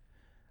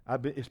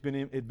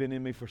 It'd been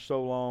in me for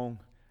so long.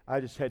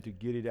 I just had to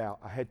get it out.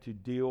 I had to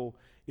deal.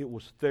 It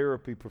was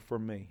therapy for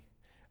me.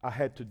 I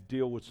had to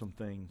deal with some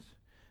things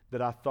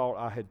that I thought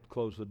I had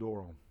closed the door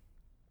on.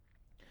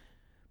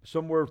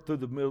 Somewhere through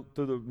the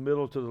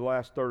middle to the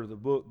last third of the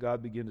book,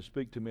 God began to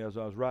speak to me as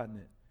I was writing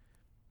it,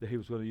 that He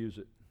was going to use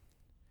it.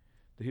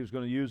 That He was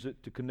going to use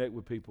it to connect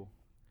with people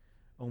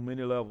on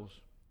many levels.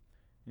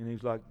 And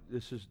He's like,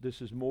 this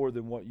is more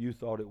than what you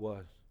thought it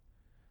was.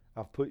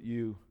 I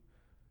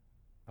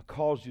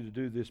caused you to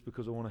do this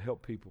because I want to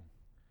help people.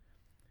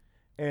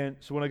 And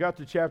so when I got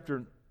to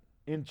chapter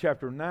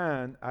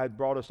 9, I had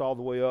brought us all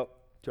the way up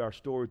to our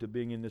story, to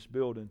being in this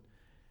building.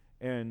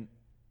 And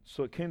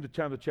so it came to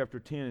time of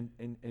chapter 10,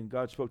 and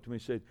God spoke to me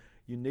and said,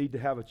 you need to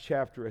have a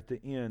chapter at the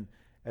end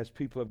as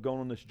people have gone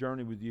on this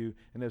journey with you,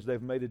 and as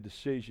they've made a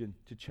decision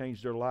to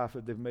change their life,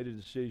 if they've made a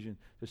decision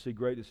to see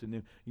greatness in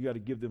them, you got to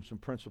give them some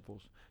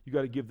principles. You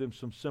got to give them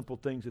some simple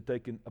things that they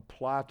can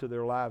apply to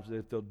their lives, that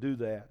if they'll do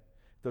that,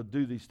 if they'll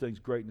do these things,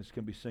 greatness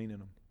can be seen in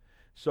them.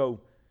 So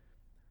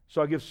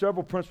I give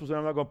several principles, and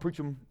I'm not going to preach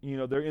them.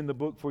 They're in the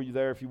book for you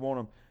there if you want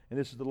them. And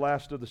this is the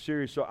last of the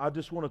series, so I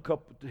just want to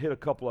hit a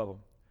couple of them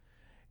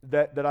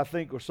that I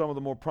think are some of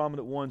the more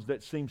prominent ones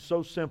that seem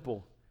so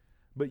simple,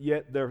 but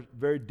yet they're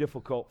very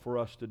difficult for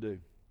us to do.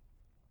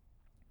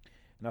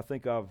 And I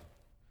think I've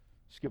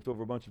skipped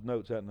over a bunch of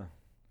notes, haven't I?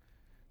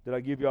 Did I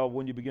give y'all,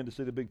 when you begin to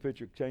see the big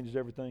picture, it changes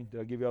everything? Did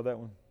I give y'all that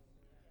one?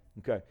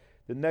 Okay.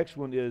 The next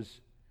one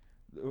is,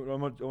 I'm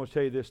going to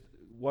tell you this,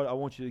 what I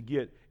want you to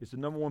get is the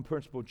number one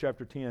principle in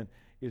chapter 10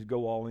 is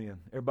go all in.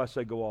 Everybody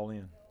say go all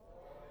in.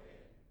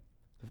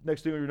 The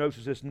next thing on your notes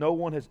is this: no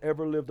one has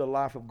ever lived a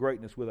life of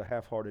greatness with a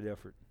half-hearted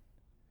effort.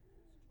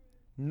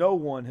 No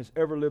one has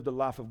ever lived a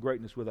life of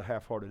greatness with a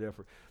half-hearted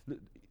effort.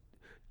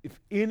 If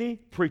any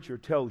preacher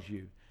tells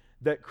you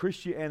that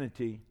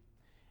Christianity,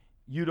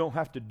 you don't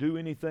have to do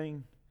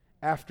anything,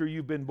 after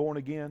you've been born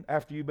again,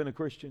 after you've been a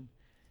Christian,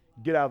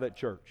 get out of that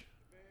church.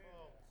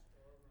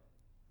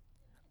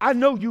 I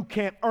know you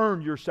can't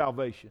earn your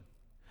salvation.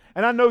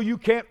 And I know you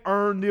can't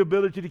earn the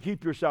ability to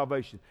keep your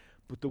salvation.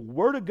 But the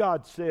Word of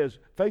God says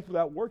faith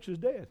without works is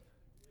dead.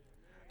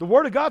 The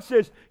Word of God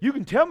says you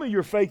can tell me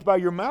your faith by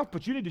your mouth,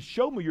 but you need to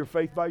show me your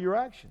faith by your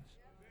actions.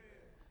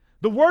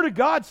 The Word of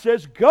God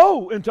says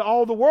go into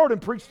all the world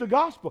and preach the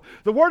gospel.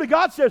 The Word of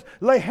God says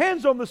lay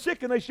hands on the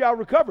sick and they shall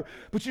recover.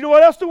 But you know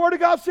what else the Word of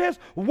God says?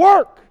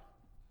 Work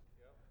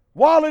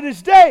while it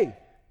is day.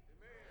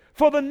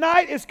 For the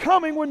night is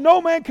coming when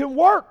no man can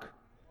work.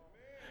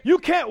 You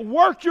can't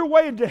work your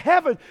way into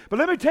heaven. But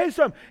let me tell you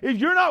something. If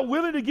you're not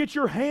willing to get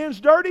your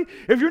hands dirty,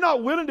 if you're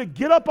not willing to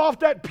get up off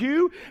that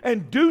pew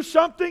and do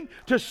something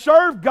to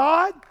serve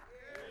God,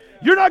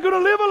 you're not going to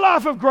live a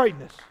life of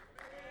greatness.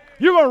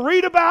 You're going to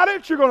read about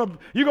it, you're going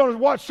to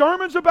watch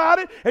sermons about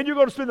it, and you're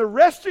going to spend the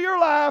rest of your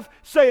life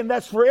saying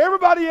that's for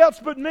everybody else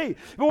but me.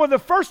 But one of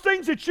the first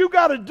things that you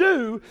got to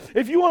do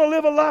if you want to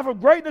live a life of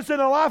greatness and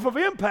a life of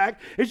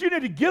impact is you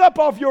need to get up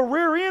off your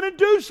rear end and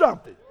do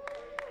something.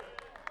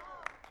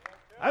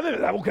 I think,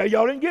 okay,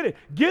 y'all didn't get it.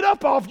 Get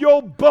up off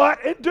your butt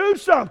and do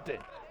something.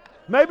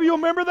 Maybe you'll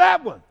remember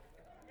that one.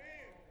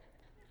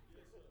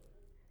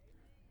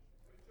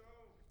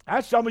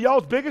 That's some of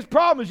y'all's biggest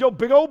problem is your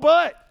big old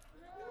butt.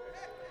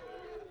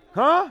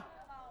 Huh?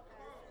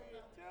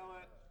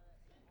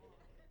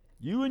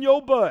 You and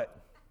your butt.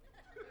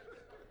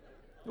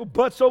 Your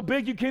butt's so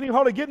big you can't even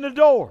hardly get in the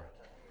door.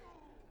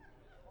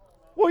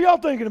 What are y'all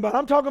thinking about?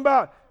 I'm talking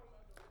about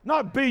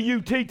not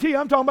B-U-T-T.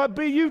 I'm talking about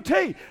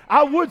B-U-T.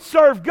 I would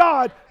serve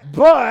God,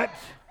 but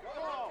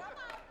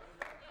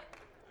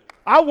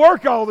I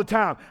work all the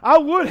time. I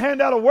would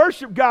hand out a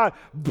worship guide,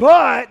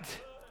 but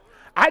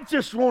I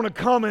just want to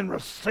come and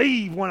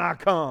receive when I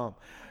come.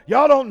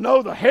 Y'all don't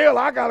know the hell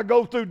I got to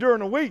go through during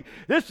the week.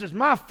 This is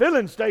my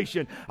filling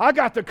station. I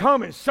got to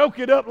come and soak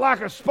it up like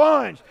a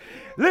sponge.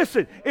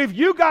 Listen, if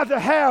you got to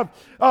have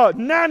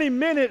 90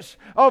 minutes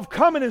of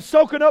coming and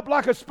soaking up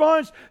like a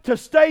sponge to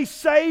stay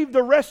saved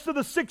the rest of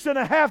the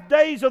 6.5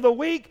 days of the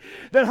week,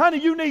 then honey,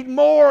 you need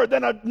more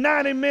than a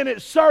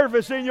 90-minute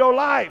service in your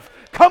life.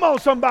 Come on,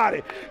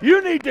 somebody.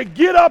 You need to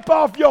get up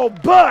off your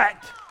butt.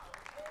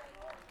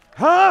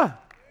 Huh?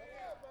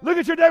 Look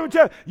at your neighbor and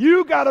tell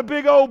you got a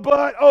big old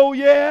butt. Oh,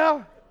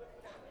 yeah?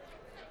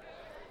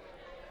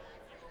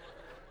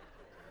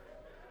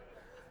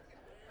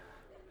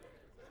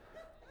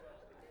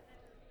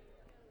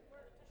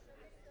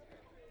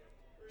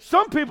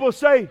 Some people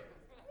say,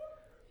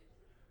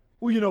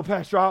 well, you know,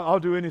 Pastor, I'll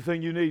do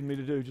anything you need me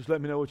to do. Just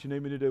let me know what you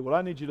need me to do. Well,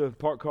 I need you to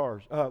park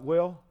cars.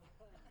 Well,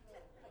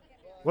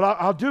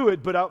 I'll do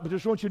it, but I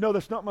just want you to know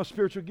that's not my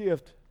spiritual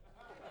gift.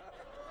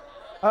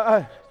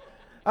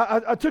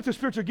 I took the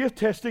spiritual gift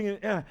testing,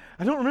 and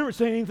I don't remember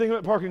saying anything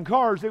about parking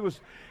cars. It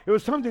was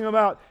something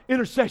about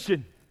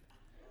intercession.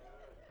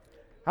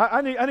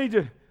 I think I need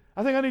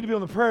to be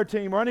on the prayer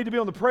team, or I need to be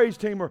on the praise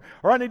team, or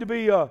I need to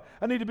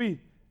be.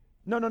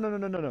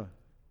 No.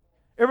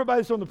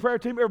 Everybody's on the prayer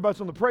team. Everybody's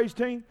on the praise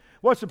team.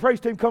 Once the praise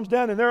team comes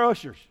down, and they're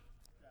ushers.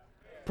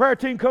 Prayer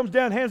team comes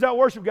down, hands out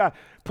worship guy.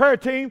 Prayer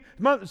team,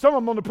 some of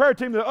them on the prayer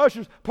team, the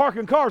ushers,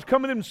 parking cars,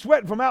 coming in and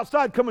sweating from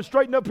outside, coming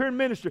straight up here in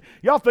ministry.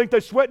 Y'all think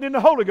they're sweating in the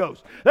Holy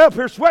Ghost. They're up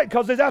here sweating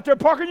because they're out there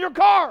parking your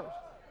cars.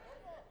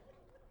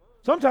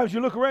 Sometimes you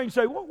look around and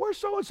you say, well, where's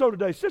so-and-so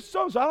today? Sister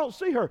so-and-so, I don't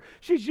see her.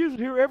 She's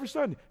usually here every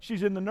Sunday.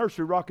 She's in the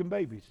nursery rocking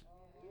babies.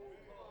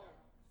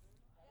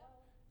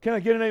 Can I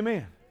get an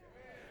amen?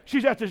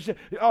 She's at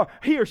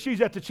he or she's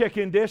at the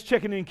check-in desk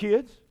checking in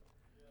kids.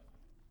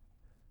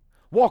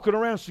 Walking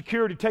around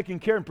security, taking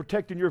care and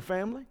protecting your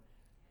family.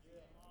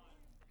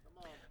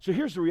 So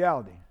here's the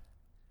reality.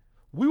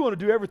 We want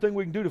to do everything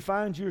we can do to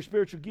find your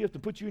spiritual gift, to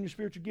put you in your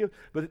spiritual gift.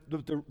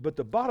 But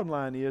the bottom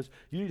line is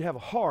you need to have a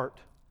heart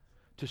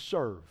to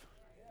serve.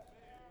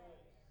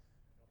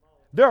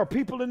 There are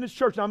people in this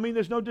church, and I mean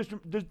there's no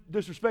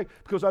disrespect,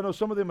 because I know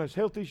some of them have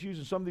health issues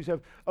and some of these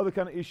have other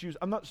kind of issues.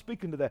 I'm not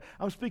speaking to that.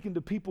 I'm speaking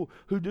to people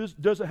who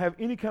doesn't have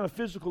any kind of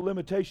physical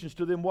limitations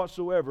to them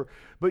whatsoever,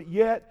 but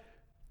yet,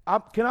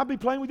 can I be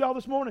playing with y'all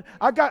this morning?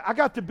 I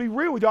got to be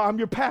real with y'all. I'm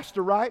your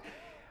pastor, right?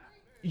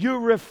 You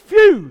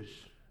refuse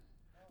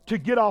to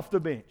get off the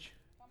bench.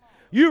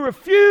 You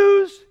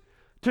refuse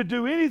to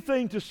do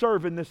anything to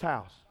serve in this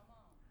house.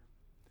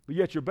 But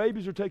yet your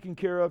babies are taken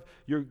care of,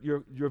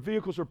 your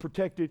vehicles are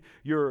protected,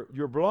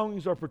 your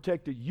belongings are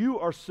protected, you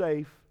are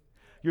safe,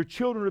 your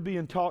children are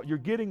being taught, you're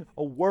getting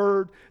a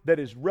word that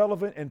is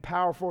relevant and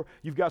powerful.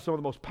 You've got some of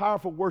the most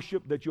powerful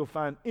worship that you'll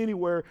find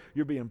anywhere.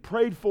 You're being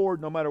prayed for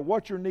no matter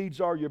what your needs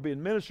are. You're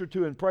being ministered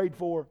to and prayed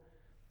for.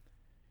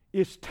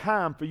 It's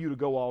time for you to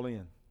go all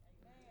in.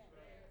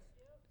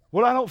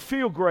 Well, I don't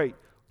feel great.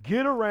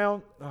 Get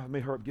around. Let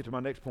me hurry up, get to my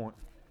next point.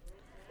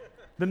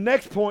 The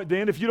next point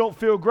then, if you don't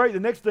feel great, the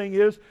next thing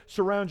is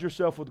surround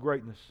yourself with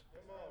greatness.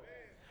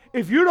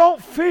 If you don't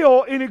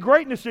feel any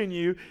greatness in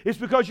you, it's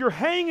because you're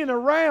hanging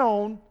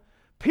around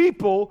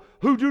people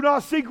who do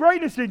not see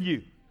greatness in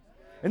you.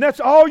 And that's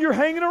all you're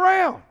hanging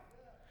around.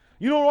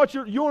 You want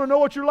to know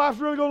what your life's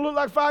really going to look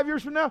like 5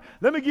 years from now?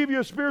 Let me give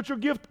you a spiritual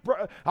gift.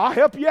 I'll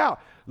help you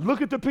out.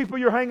 Look at the people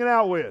you're hanging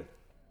out with.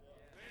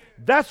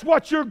 That's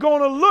what you're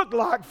going to look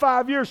like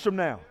 5 years from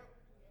now.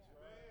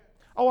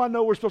 Oh, I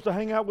know we're supposed to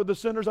hang out with the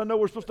sinners. I know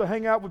we're supposed to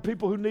hang out with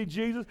people who need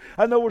Jesus.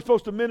 I know we're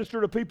supposed to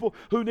minister to people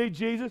who need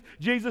Jesus.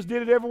 Jesus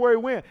did it everywhere he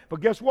went. But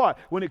guess what?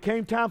 When it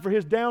came time for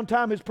his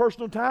downtime, his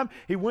personal time,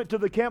 he went to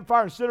the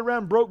campfire and sit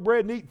around, broke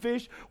bread and eat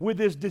fish with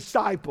his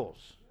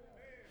disciples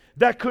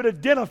that could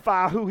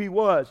identify who he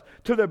was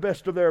to the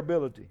best of their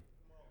ability.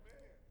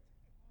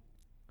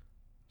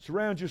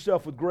 Surround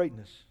yourself with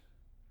greatness.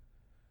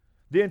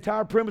 The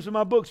entire premise of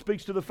my book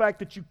speaks to the fact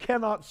that you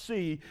cannot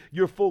see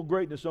your full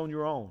greatness on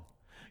your own.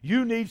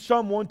 You need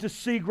someone to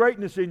see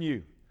greatness in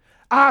you.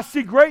 I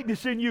see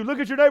greatness in you. Look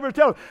at your neighbor and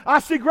tell them, I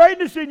see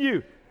greatness in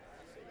you.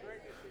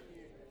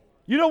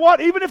 You know what?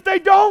 Even if they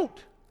don't,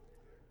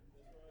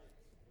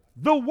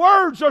 the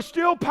words are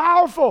still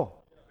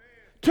powerful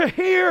to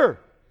hear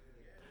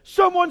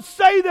someone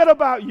say that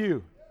about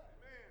you.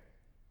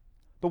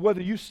 But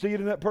whether you see it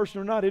in that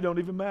person or not, it don't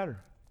even matter.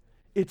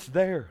 It's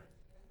there.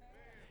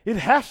 It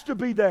has to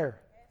be there.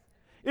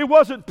 It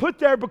wasn't put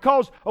there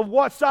because of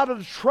what side of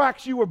the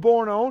tracks you were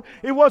born on.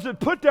 It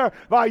wasn't put there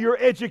by your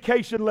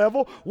education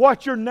level,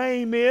 what your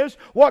name is,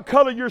 what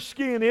color your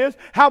skin is,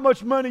 how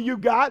much money you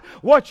got,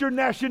 what your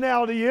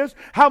nationality is,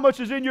 how much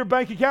is in your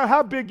bank account,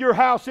 how big your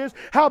house is,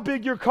 how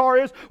big your car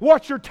is,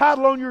 what your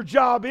title on your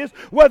job is,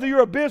 whether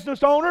you're a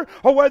business owner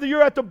or whether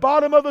you're at the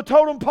bottom of the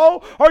totem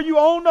pole or you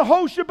own the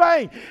whole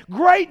shebang.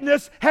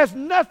 Greatness has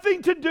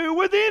nothing to do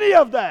with any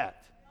of that.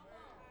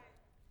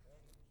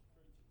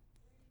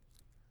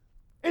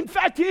 In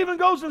fact, he even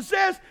goes and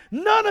says,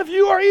 none of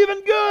you are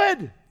even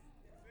good.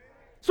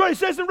 So he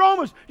says in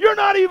Romans, you're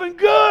not even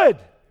good.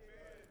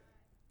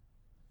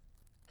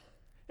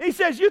 He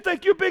says, you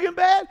think you're big and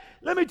bad?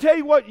 Let me tell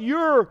you what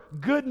your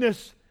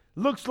goodness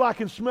looks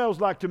like and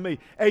smells like to me.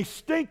 A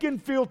stinking,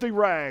 filthy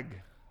rag.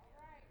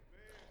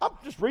 I'm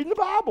just reading the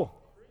Bible.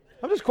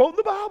 I'm just quoting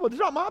the Bible.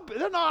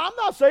 I'm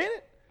not saying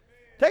it.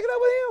 Take it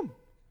up with him.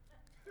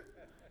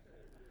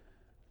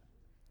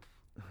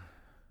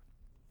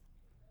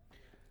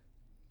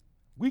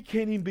 We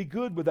can't even be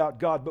good without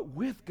God, but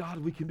with God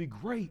we can be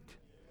great.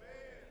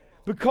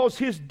 Because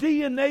his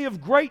DNA of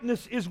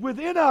greatness is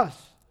within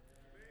us.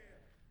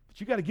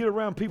 But you got to get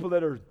around people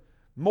that are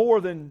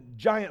more than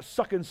giant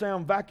sucking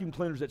sound vacuum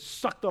cleaners that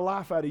suck the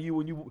life out of you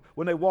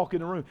when they walk in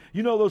the room.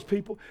 You know those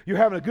people? You're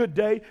having a good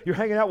day. You're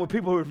hanging out with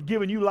people who are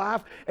giving you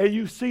life, and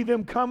you see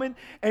them coming,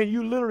 and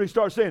you literally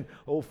start saying,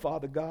 oh,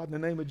 Father God, in the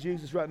name of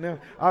Jesus right now,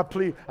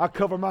 I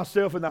cover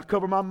myself and I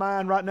cover my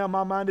mind right now.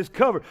 My mind is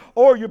covered.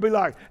 Or you'll be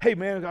like, hey,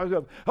 man,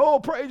 oh,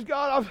 praise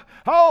God.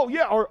 Oh,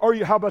 yeah. Or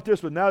how about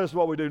this one? Now this is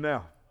what we do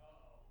now.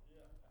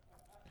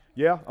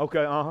 Yeah?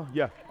 Okay,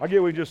 yeah. I'll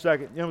get with you in just a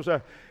second. You know what I'm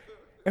saying?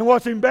 And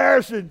what's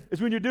embarrassing is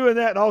when you're doing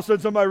that and all of a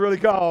sudden somebody really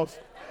calls.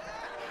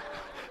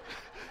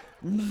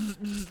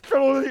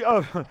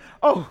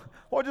 Oh,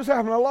 what just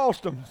happened? I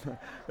lost them.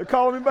 They're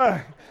calling me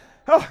back.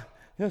 Oh,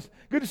 yes.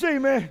 Good to see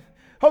you, man.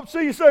 Hope to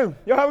see you soon.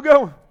 Y'all have a good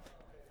one.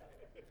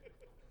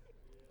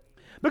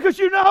 Because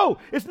you know,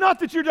 it's not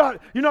that you're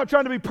not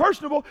trying to be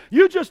personable.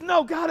 You just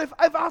know, God, if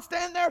I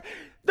stand there,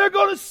 they're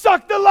going to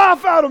suck the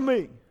life out of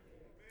me.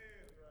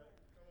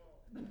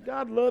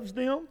 God loves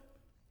them.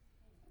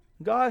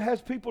 God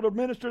has people to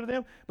minister to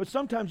them, but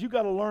sometimes you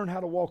got to learn how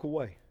to walk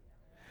away.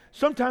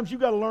 Sometimes you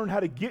got to learn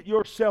how to get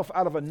yourself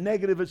out of a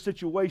negative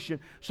situation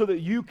so that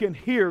you can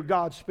hear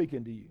God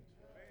speaking to you.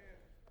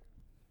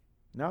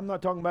 Now, I'm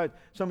not talking about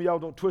some of y'all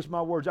don't twist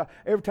my words.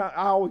 Every time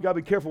I always got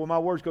to be careful with my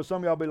words because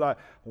some of y'all be like,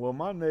 well,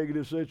 my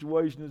negative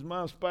situation is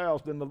my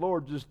spouse, then the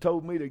Lord just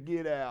told me to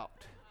get out.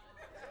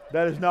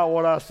 That is not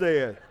what I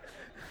said.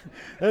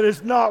 That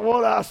is not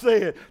what I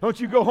said. Don't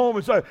you go home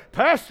and say,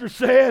 Pastor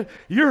said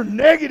you're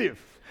negative.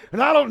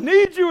 And I don't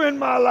need you in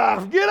my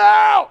life. Get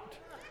out.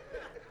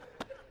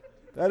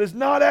 That is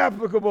not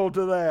applicable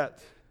to that.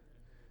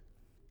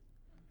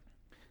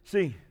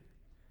 See,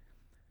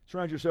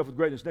 surround yourself with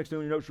greatness. Next thing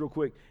on your notes real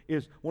quick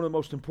is one of the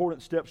most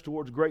important steps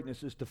towards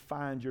greatness is to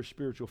find your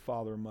spiritual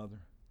father or mother.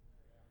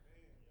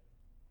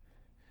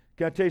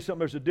 Can I tell you something?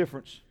 There's a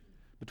difference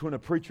between a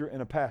preacher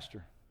and a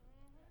pastor.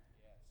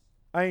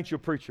 I ain't your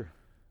preacher.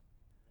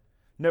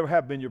 Never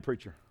have been your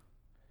preacher.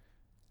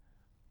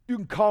 You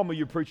can call me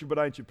your preacher, but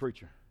I ain't your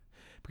preacher.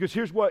 Because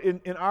here's what,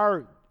 in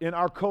our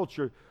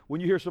culture,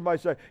 when you hear somebody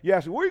say, you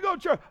ask me, where you go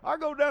to church? I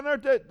go down there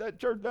to that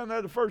church down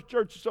there, the First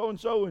Church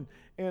so-and-so,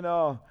 and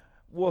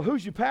well,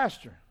 who's your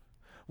pastor?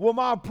 Well,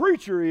 my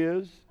preacher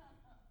is.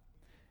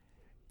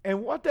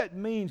 And what that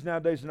means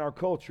nowadays in our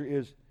culture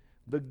is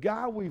the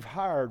guy we've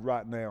hired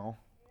right now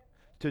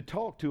to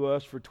talk to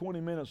us for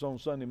 20 minutes on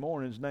Sunday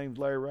morning, his name's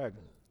Larry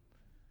Ragland.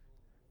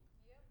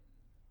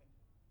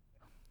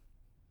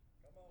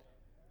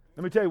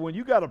 Let me tell you, when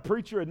you got a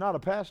preacher and not a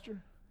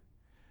pastor,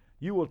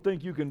 you will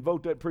think you can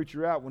vote that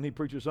preacher out when he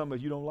preaches something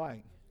that you don't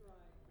like.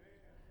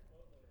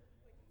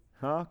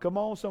 Huh? Come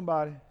on,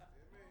 somebody.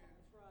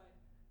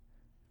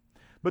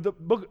 But the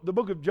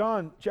book of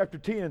John, chapter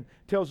 10,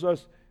 tells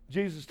us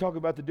Jesus is talking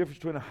about the difference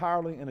between a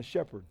hireling and a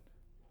shepherd.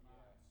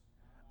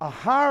 A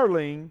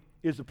hireling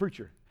is a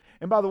preacher.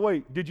 And by the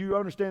way, did you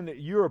understand that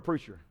you're a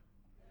preacher?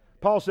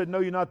 Paul said, "Know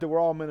you not that we're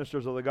all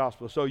ministers of the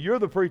gospel." So you're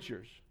the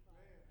preachers.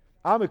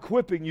 I'm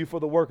equipping you for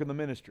the work of the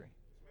ministry.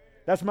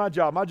 That's my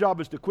job. My job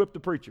is to equip the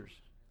preachers.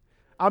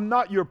 I'm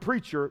not your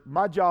preacher.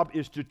 My job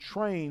is to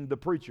train the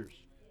preachers.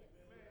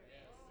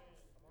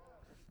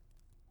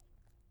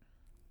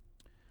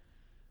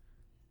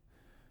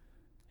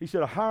 He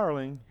said a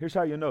hireling, here's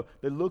how you know.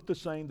 They look the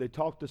same, they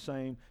talk the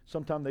same.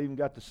 Sometimes they even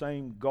got the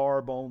same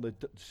garb on, they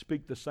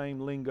speak the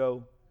same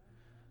lingo.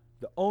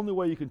 The only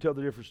way you can tell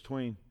the difference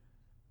between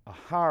a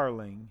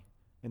hireling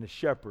and a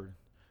shepherd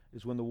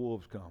is when the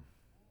wolves come.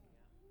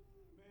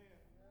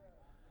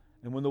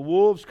 And when the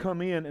wolves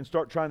come in and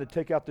start trying to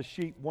take out the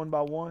sheep one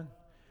by one,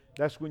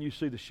 that's when you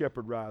see the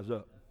shepherd rise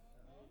up.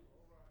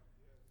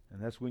 And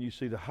that's when you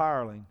see the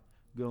hireling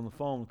get on the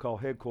phone and call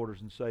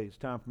headquarters and say, "It's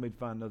time for me to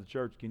find another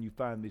church. Can you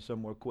find me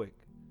somewhere quick?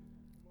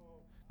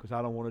 Because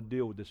I don't want to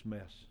deal with this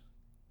mess."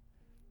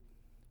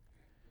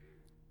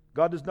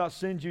 God does not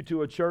send you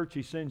to a church.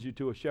 He sends you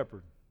to a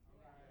shepherd.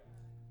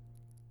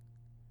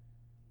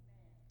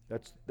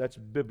 That's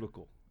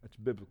biblical. That's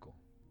biblical.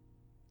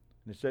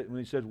 And when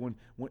he says, when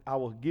I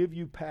will give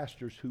you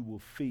pastors who will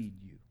feed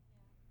you.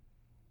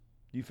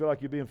 Do you feel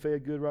like you're being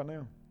fed good right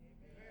now?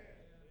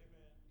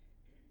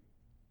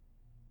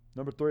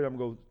 Number 3, I'm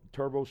going to go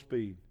turbo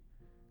speed.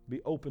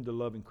 Be open to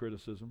loving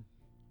criticism.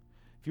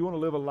 If you want to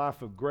live a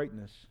life of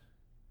greatness,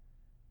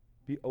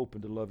 be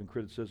open to loving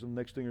criticism.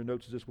 Next thing your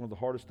notes is this: one of the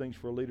hardest things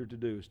for a leader to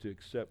do is to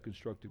accept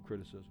constructive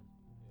criticism.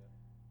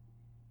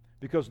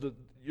 Because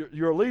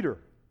you're a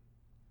leader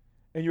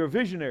and you're a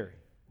visionary.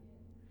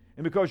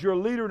 And because you're a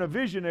leader and a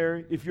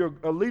visionary, if you're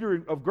a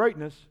leader of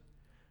greatness,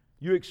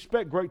 you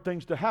expect great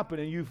things to happen,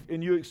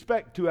 and you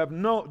expect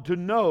to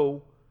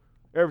know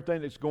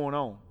everything that's going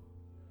on.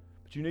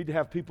 But you need to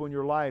have people in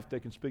your life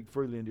that can speak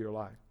freely into your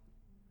life.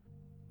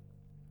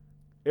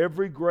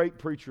 Every great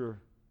preacher,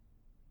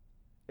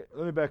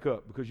 let me back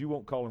up because you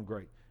won't call him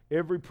great.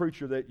 Every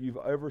preacher that you've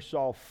ever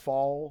saw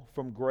fall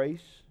from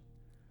grace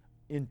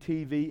in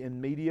TV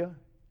and media,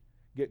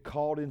 get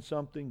caught in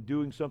something,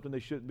 doing something they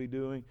shouldn't be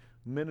doing,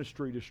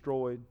 ministry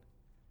destroyed.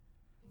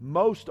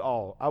 Most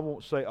all, I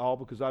won't say all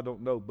because I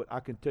don't know, but I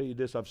can tell you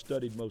this: I've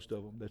studied most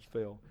of them that's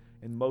failed,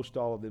 and most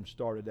all of them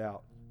started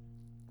out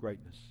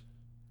greatness.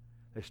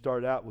 They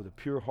started out with a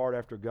pure heart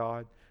after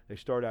God. They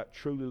started out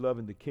truly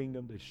loving the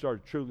kingdom. They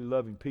started truly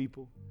loving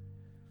people.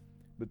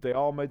 But they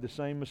all made the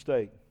same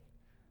mistake.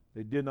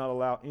 They did not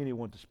allow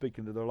anyone to speak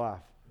into their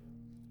life.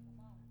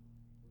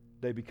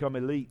 They become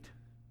elite.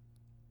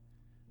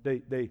 They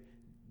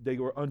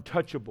were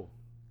untouchable.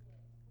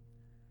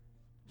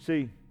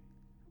 See,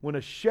 when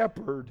a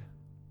shepherd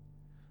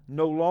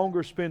no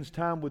longer spends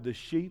time with the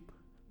sheep,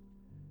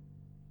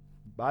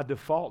 by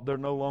default, they're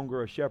no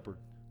longer a shepherd.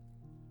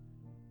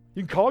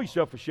 You can call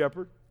yourself a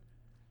shepherd,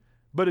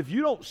 but if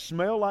you don't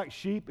smell like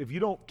sheep, if you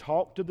don't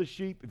talk to the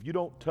sheep, if you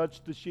don't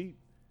touch the sheep,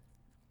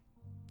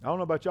 I don't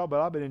know about y'all,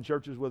 but I've been in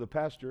churches where the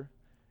pastor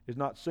is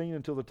not seen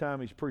until the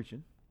time he's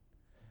preaching.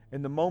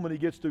 And the moment he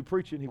gets through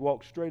preaching, he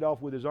walks straight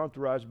off with his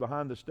entourage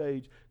behind the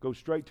stage, goes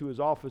straight to his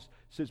office,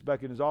 sits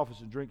back in his office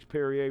and drinks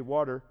Perrier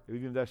water.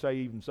 Even if that's how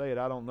you even say it,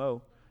 I don't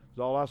know.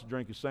 Because all I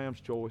drink is Sam's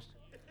Choice.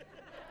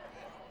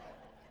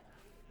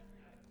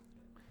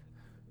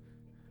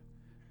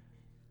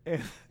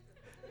 And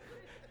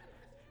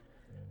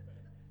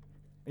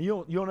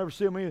you don't ever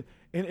see them either.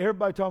 And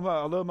everybody talking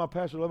about, I love my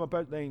pastor, I love my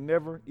pastor. They ain't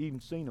never even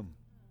seen them,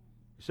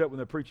 except when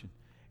they're preaching.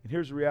 And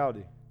here's the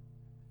reality.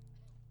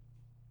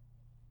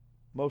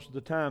 Most of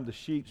the time, the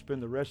sheep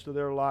spend the rest of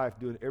their life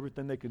doing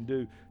everything they can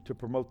do to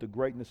promote the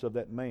greatness of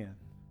that man.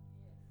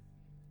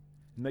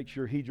 Make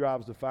sure he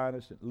drives the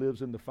finest and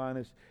lives in the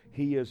finest.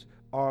 He is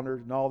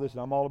honored and all this,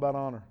 and I'm all about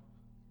honor.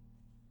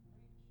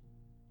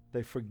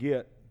 They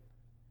forget.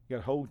 You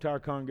got a whole entire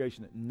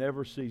congregation that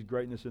never sees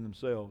greatness in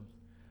themselves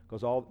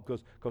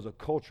because a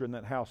culture in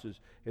that house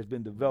has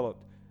been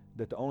developed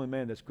that the only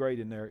man that's great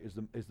in there is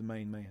the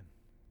main man.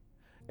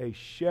 A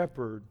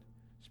shepherd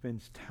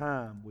spends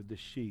time with the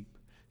sheep,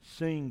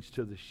 sings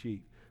to the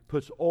sheep,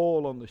 puts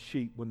oil on the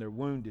sheep when they're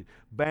wounded,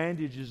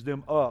 bandages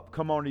them up.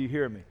 Come on, do you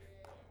hear me?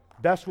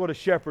 That's what a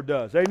shepherd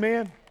does.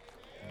 Amen?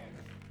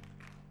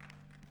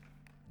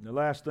 And the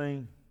last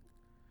thing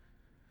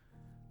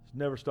is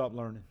never stop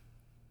learning.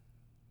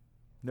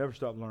 Never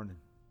stop learning.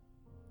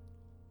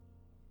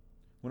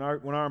 When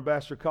our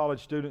Ambassador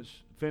College students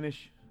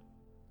finish,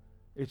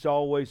 it's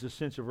always a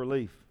sense of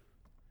relief.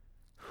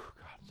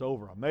 God, it's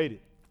over. I made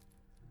it.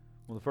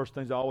 One of the first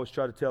things I always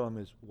try to tell them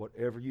is,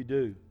 whatever you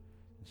do,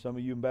 and some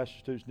of you Ambassador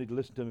students need to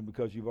listen to me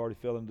because you've already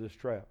fell into this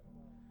trap.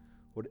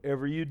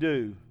 Whatever you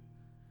do,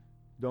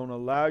 don't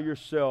allow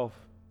yourself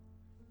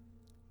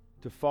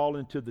to fall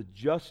into the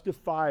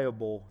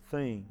justifiable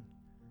thing.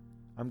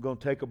 I'm going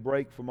to take a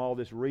break from all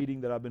this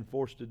reading that I've been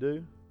forced to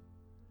do.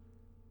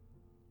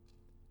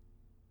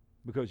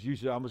 Because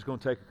usually I'm just going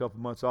to take a couple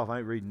months off. I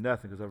ain't reading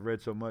nothing because I've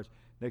read so much.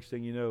 Next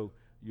thing you know,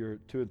 you're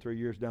 2 and 3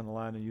 years down the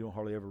line and you don't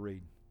hardly ever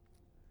read.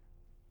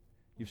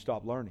 you've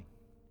stopped learning.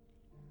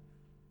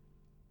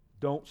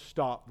 Don't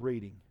stop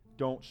reading.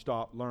 Don't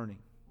stop learning.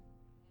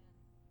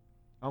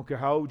 I don't care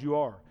how old you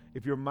are.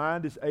 If your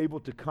mind is able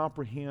to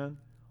comprehend,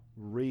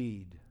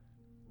 read.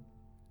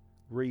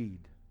 Read.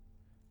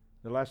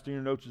 The last thing in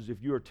your notes is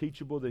if you are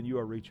teachable, then you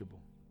are reachable.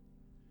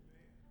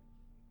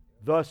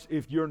 Thus,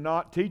 if you're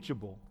not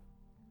teachable,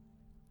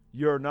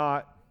 you're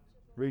not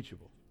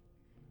reachable.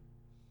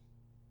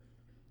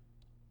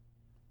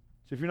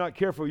 So if you're not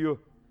careful,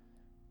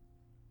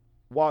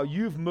 while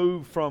you've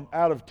moved from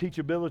out of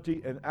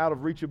teachability and out of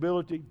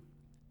reachability,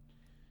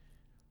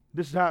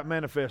 this is how it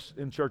manifests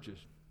in churches.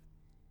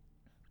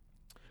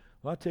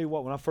 Well, I'll tell you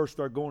what, when I first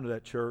started going to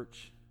that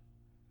church,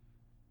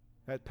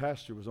 that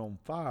pastor was on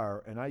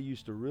fire, and I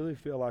used to really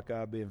feel like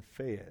I was being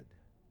fed.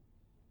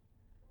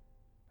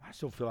 I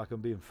just don't feel like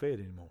I'm being fed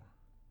anymore.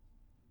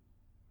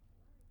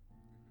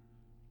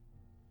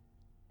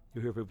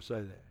 You'll hear people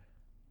say that.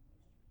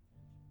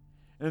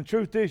 And the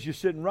truth is, you're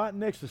sitting right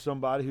next to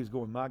somebody who's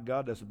going, my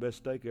God, that's the best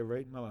steak I ever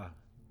ate in my life.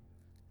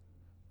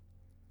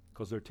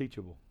 Because they're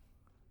teachable.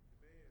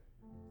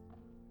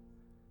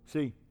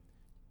 See,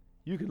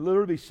 you can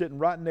literally be sitting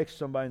right next to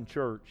somebody in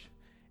church,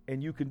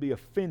 and you can be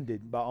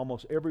offended by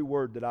almost every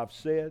word that I've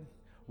said,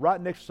 right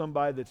next to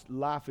somebody that's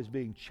life is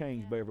being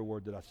changed by every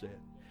word that I said.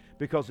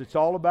 Because it's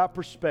all about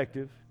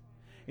perspective,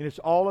 and it's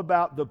all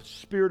about the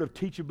spirit of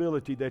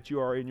teachability that you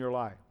are in your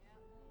life.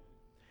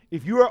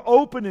 If you are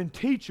open and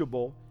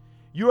teachable,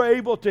 you are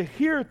able to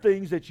hear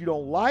things that you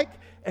don't like,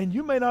 and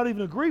you may not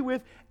even agree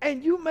with,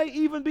 and you may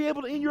even be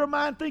able to, in your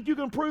mind, think you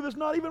can prove it's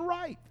not even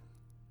right.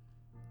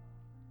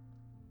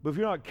 But if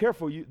you're not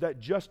careful, that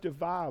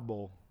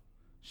justifiable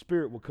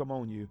spirit will come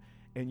on you,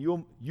 and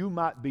you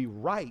might be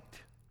right.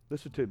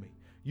 Listen to me.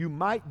 You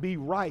might be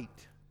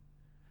right,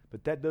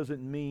 but that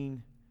doesn't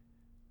mean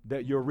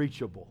that you're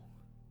reachable.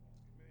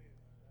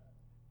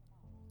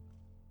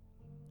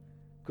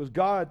 Because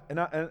God, and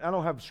I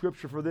don't have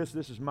scripture for this,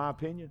 this is my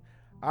opinion.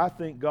 I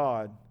think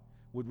God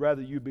would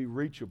rather you be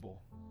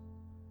reachable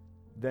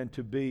than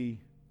to be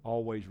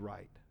always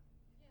right.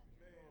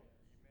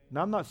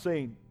 Now, I'm not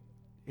saying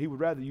He would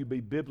rather you be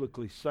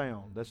biblically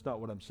sound. That's not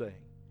what I'm saying.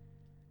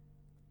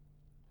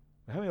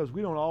 How many of us,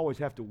 we don't always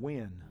have to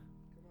win.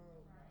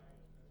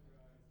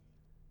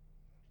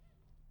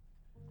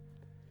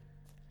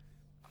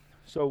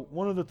 So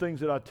one of the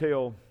things that I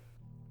tell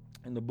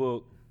in the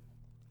book,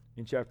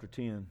 in chapter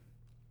 10,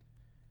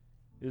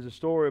 is a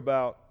story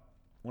about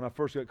when I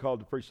first got called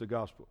to preach the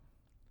gospel.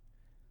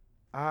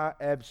 I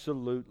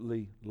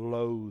absolutely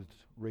loathed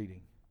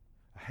reading.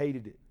 I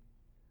hated it.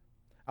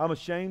 I'm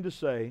ashamed to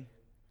say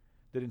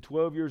that in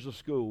 12 years of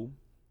school,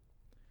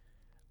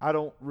 I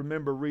don't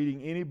remember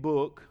reading any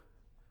book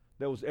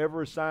that was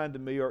ever assigned to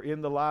me or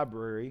in the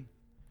library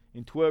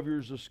in 12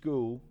 years of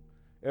school,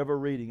 ever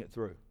reading it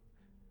through.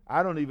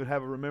 I don't even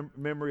have a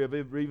memory of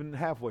it even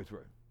halfway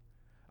through.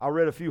 I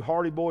read a few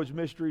Hardy Boys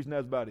mysteries, and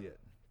that's about it.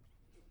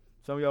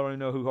 Some of y'all don't even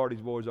know who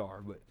Hardy's Boys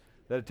are, but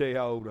that'll tell you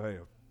how old I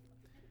am.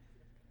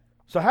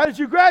 So how did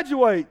you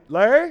graduate,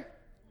 Larry?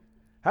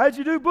 How did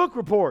you do book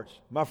reports?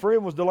 My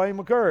friend was Delane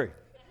McCurry.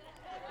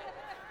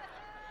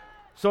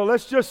 So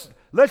let's just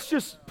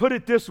put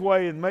it this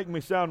way and make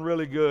me sound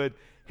really good.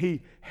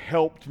 He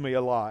helped me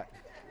a lot.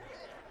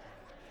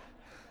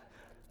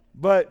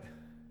 But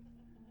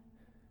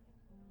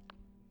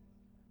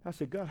I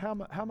said, God, how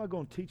am I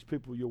going to teach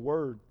people your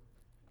word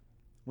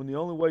when the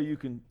only way you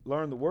can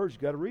learn the words, you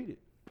got to read it?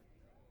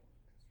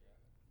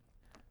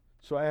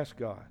 So I asked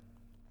God.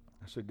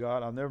 I said,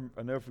 God, I'll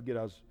never forget.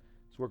 I was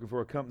working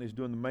for a company that's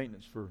doing the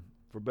maintenance for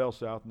Bell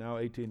South, now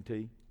AT&T.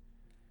 And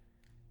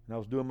I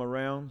was doing my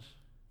rounds,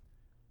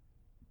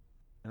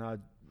 and I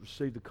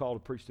received the call to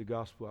preach the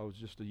gospel. I was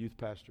just a youth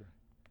pastor.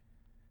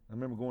 I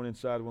remember going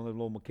inside one of the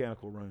little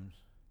mechanical rooms.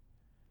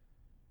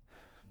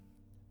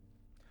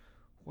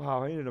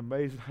 Wow, ain't it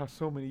amazing how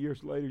so many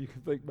years later you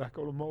can think back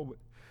on a moment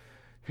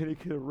and it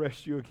can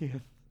arrest you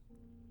again.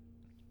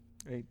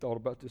 I ain't thought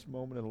about this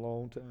moment in a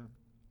long time.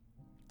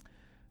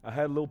 I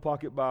had a little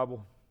pocket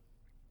Bible.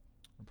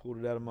 I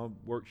pulled it out of my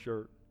work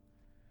shirt.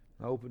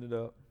 I opened it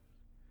up.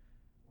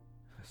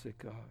 I said,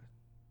 God,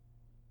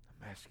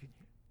 I'm asking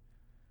you,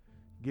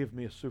 give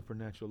me a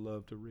supernatural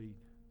love to read.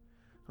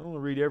 I don't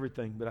want to read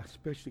everything, but I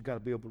especially got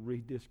to be able to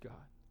read this, God.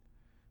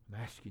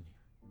 I'm asking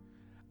you.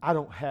 I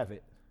don't have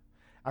it.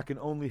 I can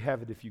only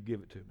have it if you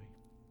give it to me.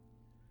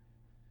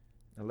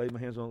 I laid my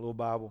hands on a little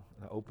Bible,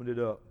 and I opened it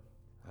up.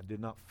 I did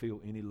not feel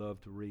any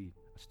love to read.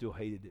 I still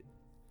hated it.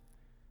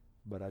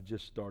 But I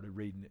just started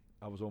reading it.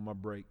 I was on my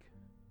break,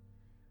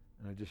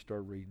 and I just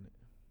started reading it.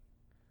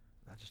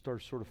 I just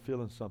started sort of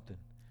feeling something.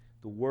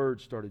 The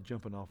words started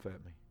jumping off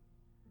at me.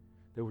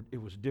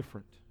 It was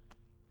different.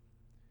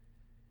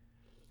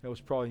 That was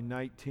probably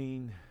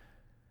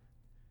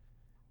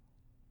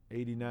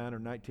 1989 or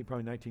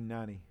probably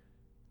 1990.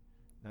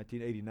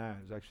 1989.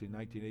 It was actually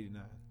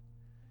 1989.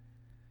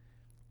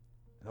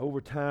 And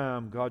over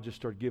time, God just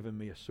started giving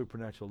me a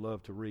supernatural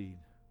love to read.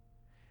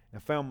 And I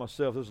found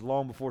myself, this was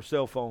long before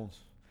cell phones,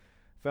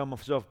 found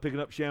myself picking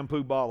up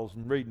shampoo bottles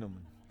and reading them.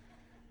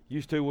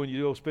 Used to, when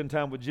you go spend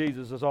time with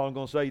Jesus, that's all I'm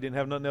going to say. You didn't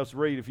have nothing else to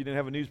read. If you didn't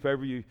have a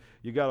newspaper, you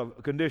got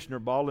a conditioner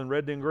bottle and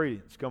read the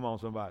ingredients. Come on,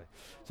 somebody.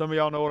 Some of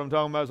y'all know what I'm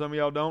talking about. Some of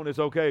y'all don't. It's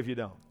okay if you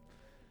don't.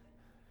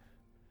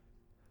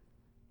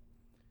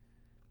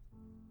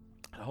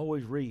 I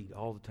always read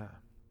all the time.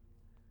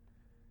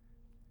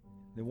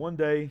 Then one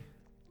day,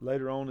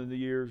 later on in the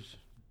years,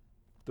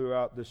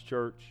 throughout this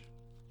church,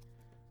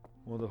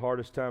 one of the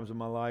hardest times of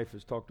my life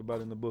is talked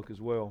about in the book as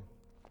well.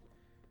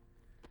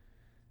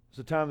 It's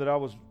a time that I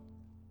was,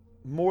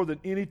 more than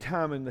any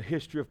time in the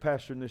history of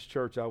pastoring this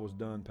church, I was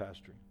done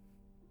pastoring.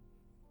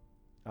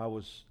 I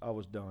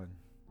was done.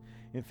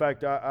 In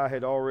fact, I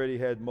had already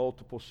had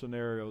multiple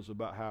scenarios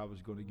about how I was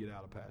going to get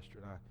out of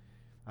pastoring.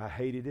 I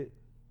hated it.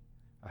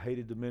 I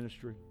hated the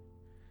ministry.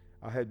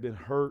 I had been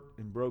hurt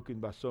and broken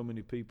by so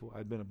many people.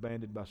 I'd been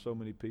abandoned by so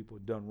many people,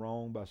 done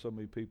wrong by so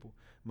many people.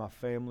 My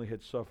family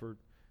had suffered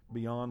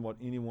beyond what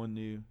anyone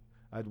knew.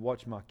 I'd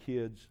watched my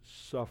kids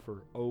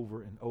suffer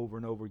over and over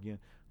and over again,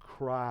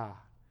 cry.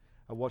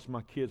 I watched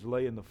my kids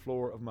lay in the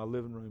floor of my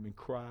living room and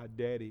cry,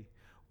 "Daddy,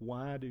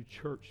 why do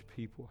church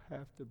people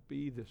have to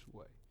be this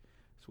way?"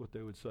 That's what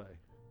they would say.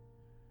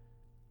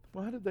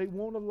 Why do they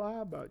want to lie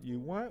about you?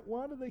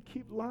 Why do they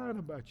keep lying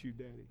about you,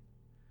 Daddy?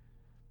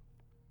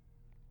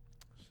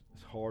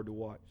 It's hard to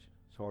watch.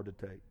 It's hard to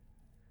take.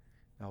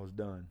 I was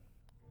done.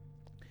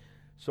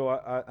 So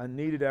I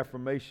needed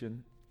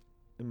affirmation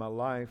in my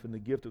life, and the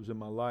gift that was in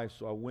my life,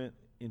 so I went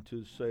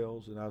into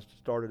sales and I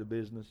started a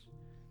business.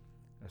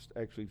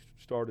 I actually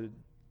started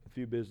a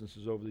few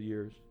businesses over the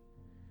years.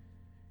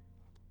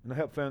 And I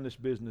helped found this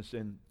business,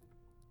 and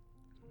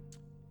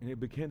it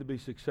began to be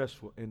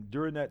successful. And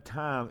during that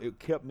time, it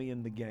kept me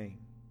in the game.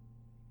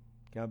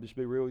 Can I just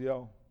be real with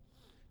y'all?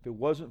 If it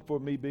wasn't for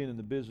me being in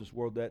the business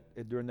world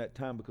during that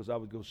time, because I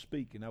would go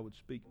speak, and I would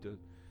speak to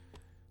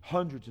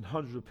hundreds and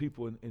hundreds of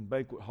people in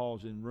banquet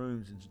halls and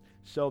rooms and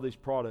sell these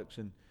products.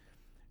 And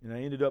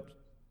I ended up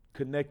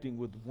connecting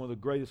with one of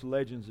the greatest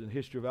legends in the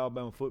history of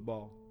Alabama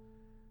football.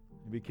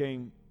 He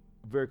became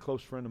a very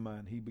close friend of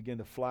mine. He began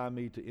to fly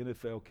me to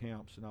NFL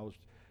camps, and I was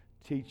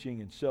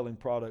teaching and selling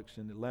products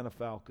in Atlanta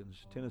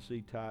Falcons,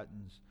 Tennessee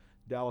Titans,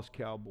 Dallas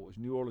Cowboys,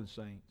 New Orleans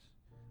Saints.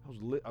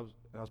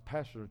 I was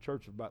pastoring a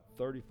church of about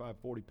 35,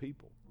 40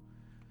 people,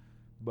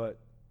 but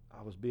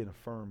I was being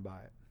affirmed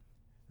by it.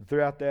 And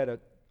throughout that, I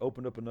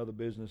opened up another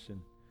business.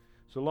 And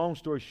so long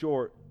story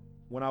short,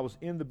 when I was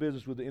in the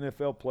business with the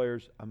NFL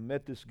players, I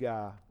met this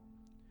guy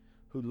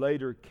who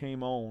later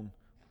came on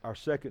our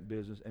second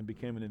business and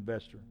became an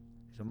investor.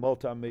 He's a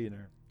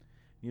multimillionaire.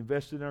 He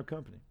invested in our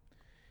company.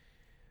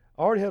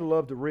 I already had a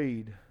love to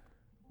read,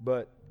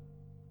 but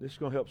this is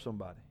going to help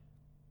somebody.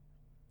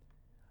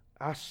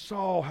 I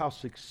saw how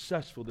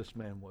successful this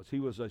man was. He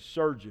was a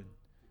surgeon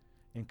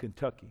in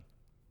Kentucky.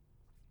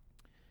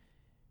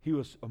 He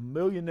was a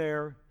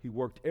millionaire. He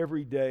worked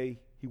every day.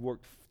 He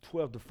worked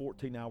 12 to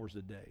 14 hours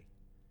a day.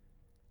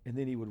 And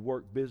then he would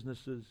work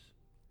businesses.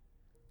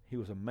 He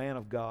was a man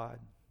of God.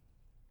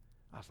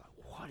 I was like,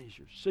 what is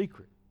your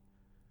secret?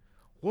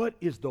 What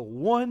is the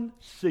one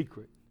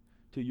secret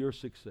to your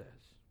success?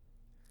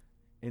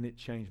 And it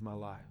changed my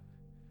life.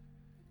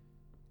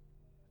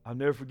 I'll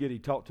never forget, he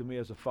talked to me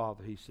as a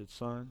father. He said,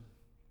 "Son,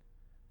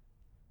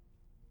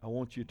 I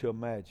want you to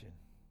imagine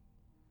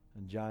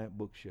a giant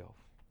bookshelf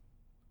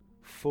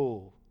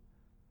full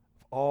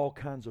of all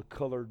kinds of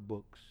colored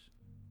books.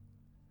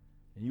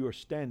 And you are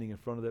standing in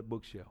front of that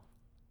bookshelf."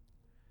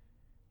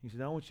 He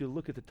said, "I want you to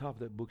look at the top of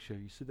that bookshelf.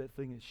 You see that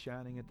thing that's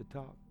shining at the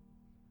top?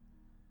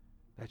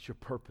 That's your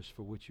purpose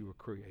for which you were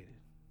created.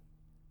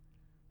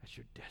 That's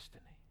your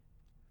destiny."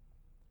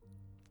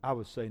 I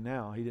would say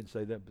now, he didn't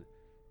say that, but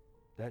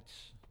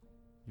that's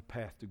your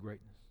path to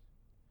greatness.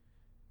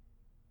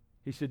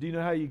 He said, "Do you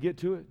know how you get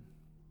to it?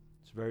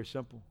 It's very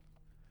simple.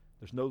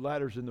 There's no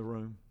ladders in the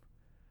room.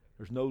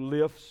 There's no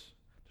lifts.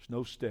 There's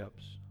no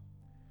steps.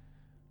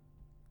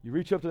 You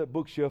reach up to that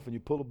bookshelf and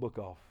you pull a book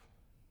off.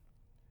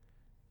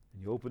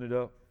 And you open it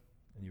up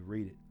and you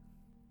read it.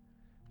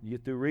 You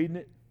get through reading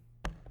it,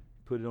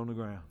 put it on the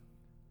ground.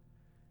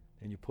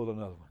 And you pull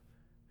another one.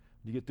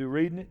 You get through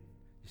reading it,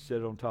 you set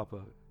it on top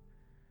of it.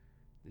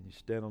 Then you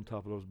stand on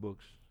top of those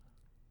books."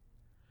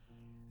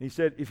 And he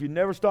said, "If you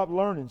never stop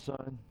learning,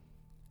 son,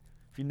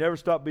 if you never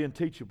stop being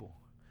teachable,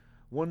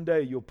 one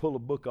day you'll pull a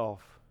book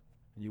off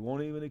and you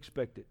won't even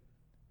expect it.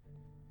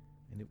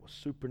 And it will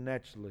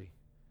supernaturally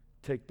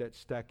take that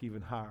stack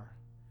even higher.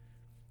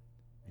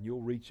 And you'll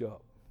reach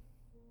up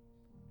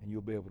and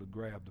you'll be able to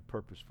grab the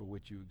purpose for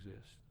which you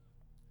exist."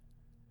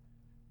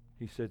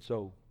 He said,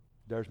 so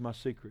there's my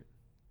secret.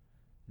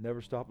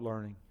 Never stop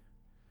learning.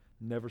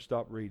 Never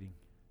stop reading.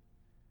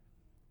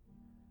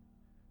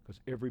 Because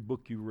every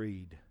book you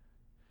read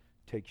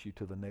takes you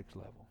to the next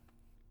level.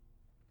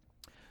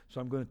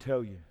 So I'm going to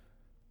tell you,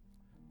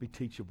 be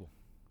teachable.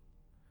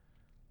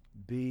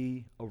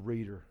 Be a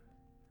reader.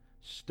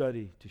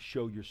 Study to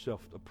show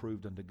yourself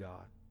approved unto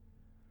God.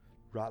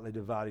 Rightly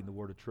dividing the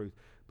word of truth.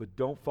 But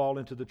don't fall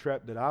into the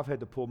trap that I've had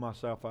to pull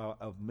myself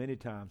out of many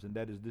times, and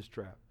that is this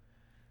trap.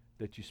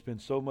 That you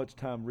spend so much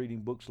time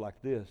reading books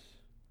like this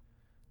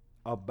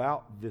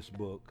about this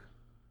book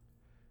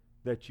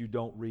that you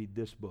don't read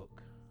this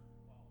book.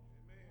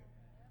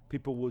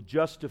 People will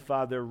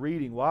justify their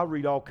reading. Well, I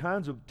read all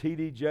kinds of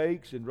T.D.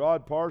 Jakes and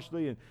Rod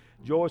Parsley and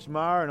Joyce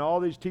Meyer and all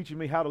these teaching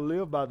me how to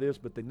live by this,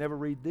 but they never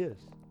read this.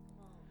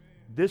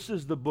 This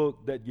is the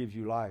book that gives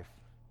you life.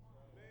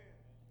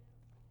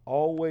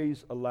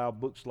 Always allow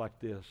books like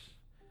this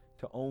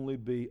to only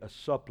be a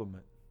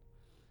supplement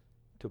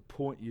to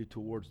point you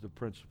towards the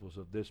principles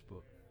of this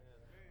book.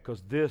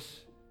 Because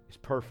this is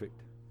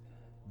perfect.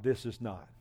 This is not.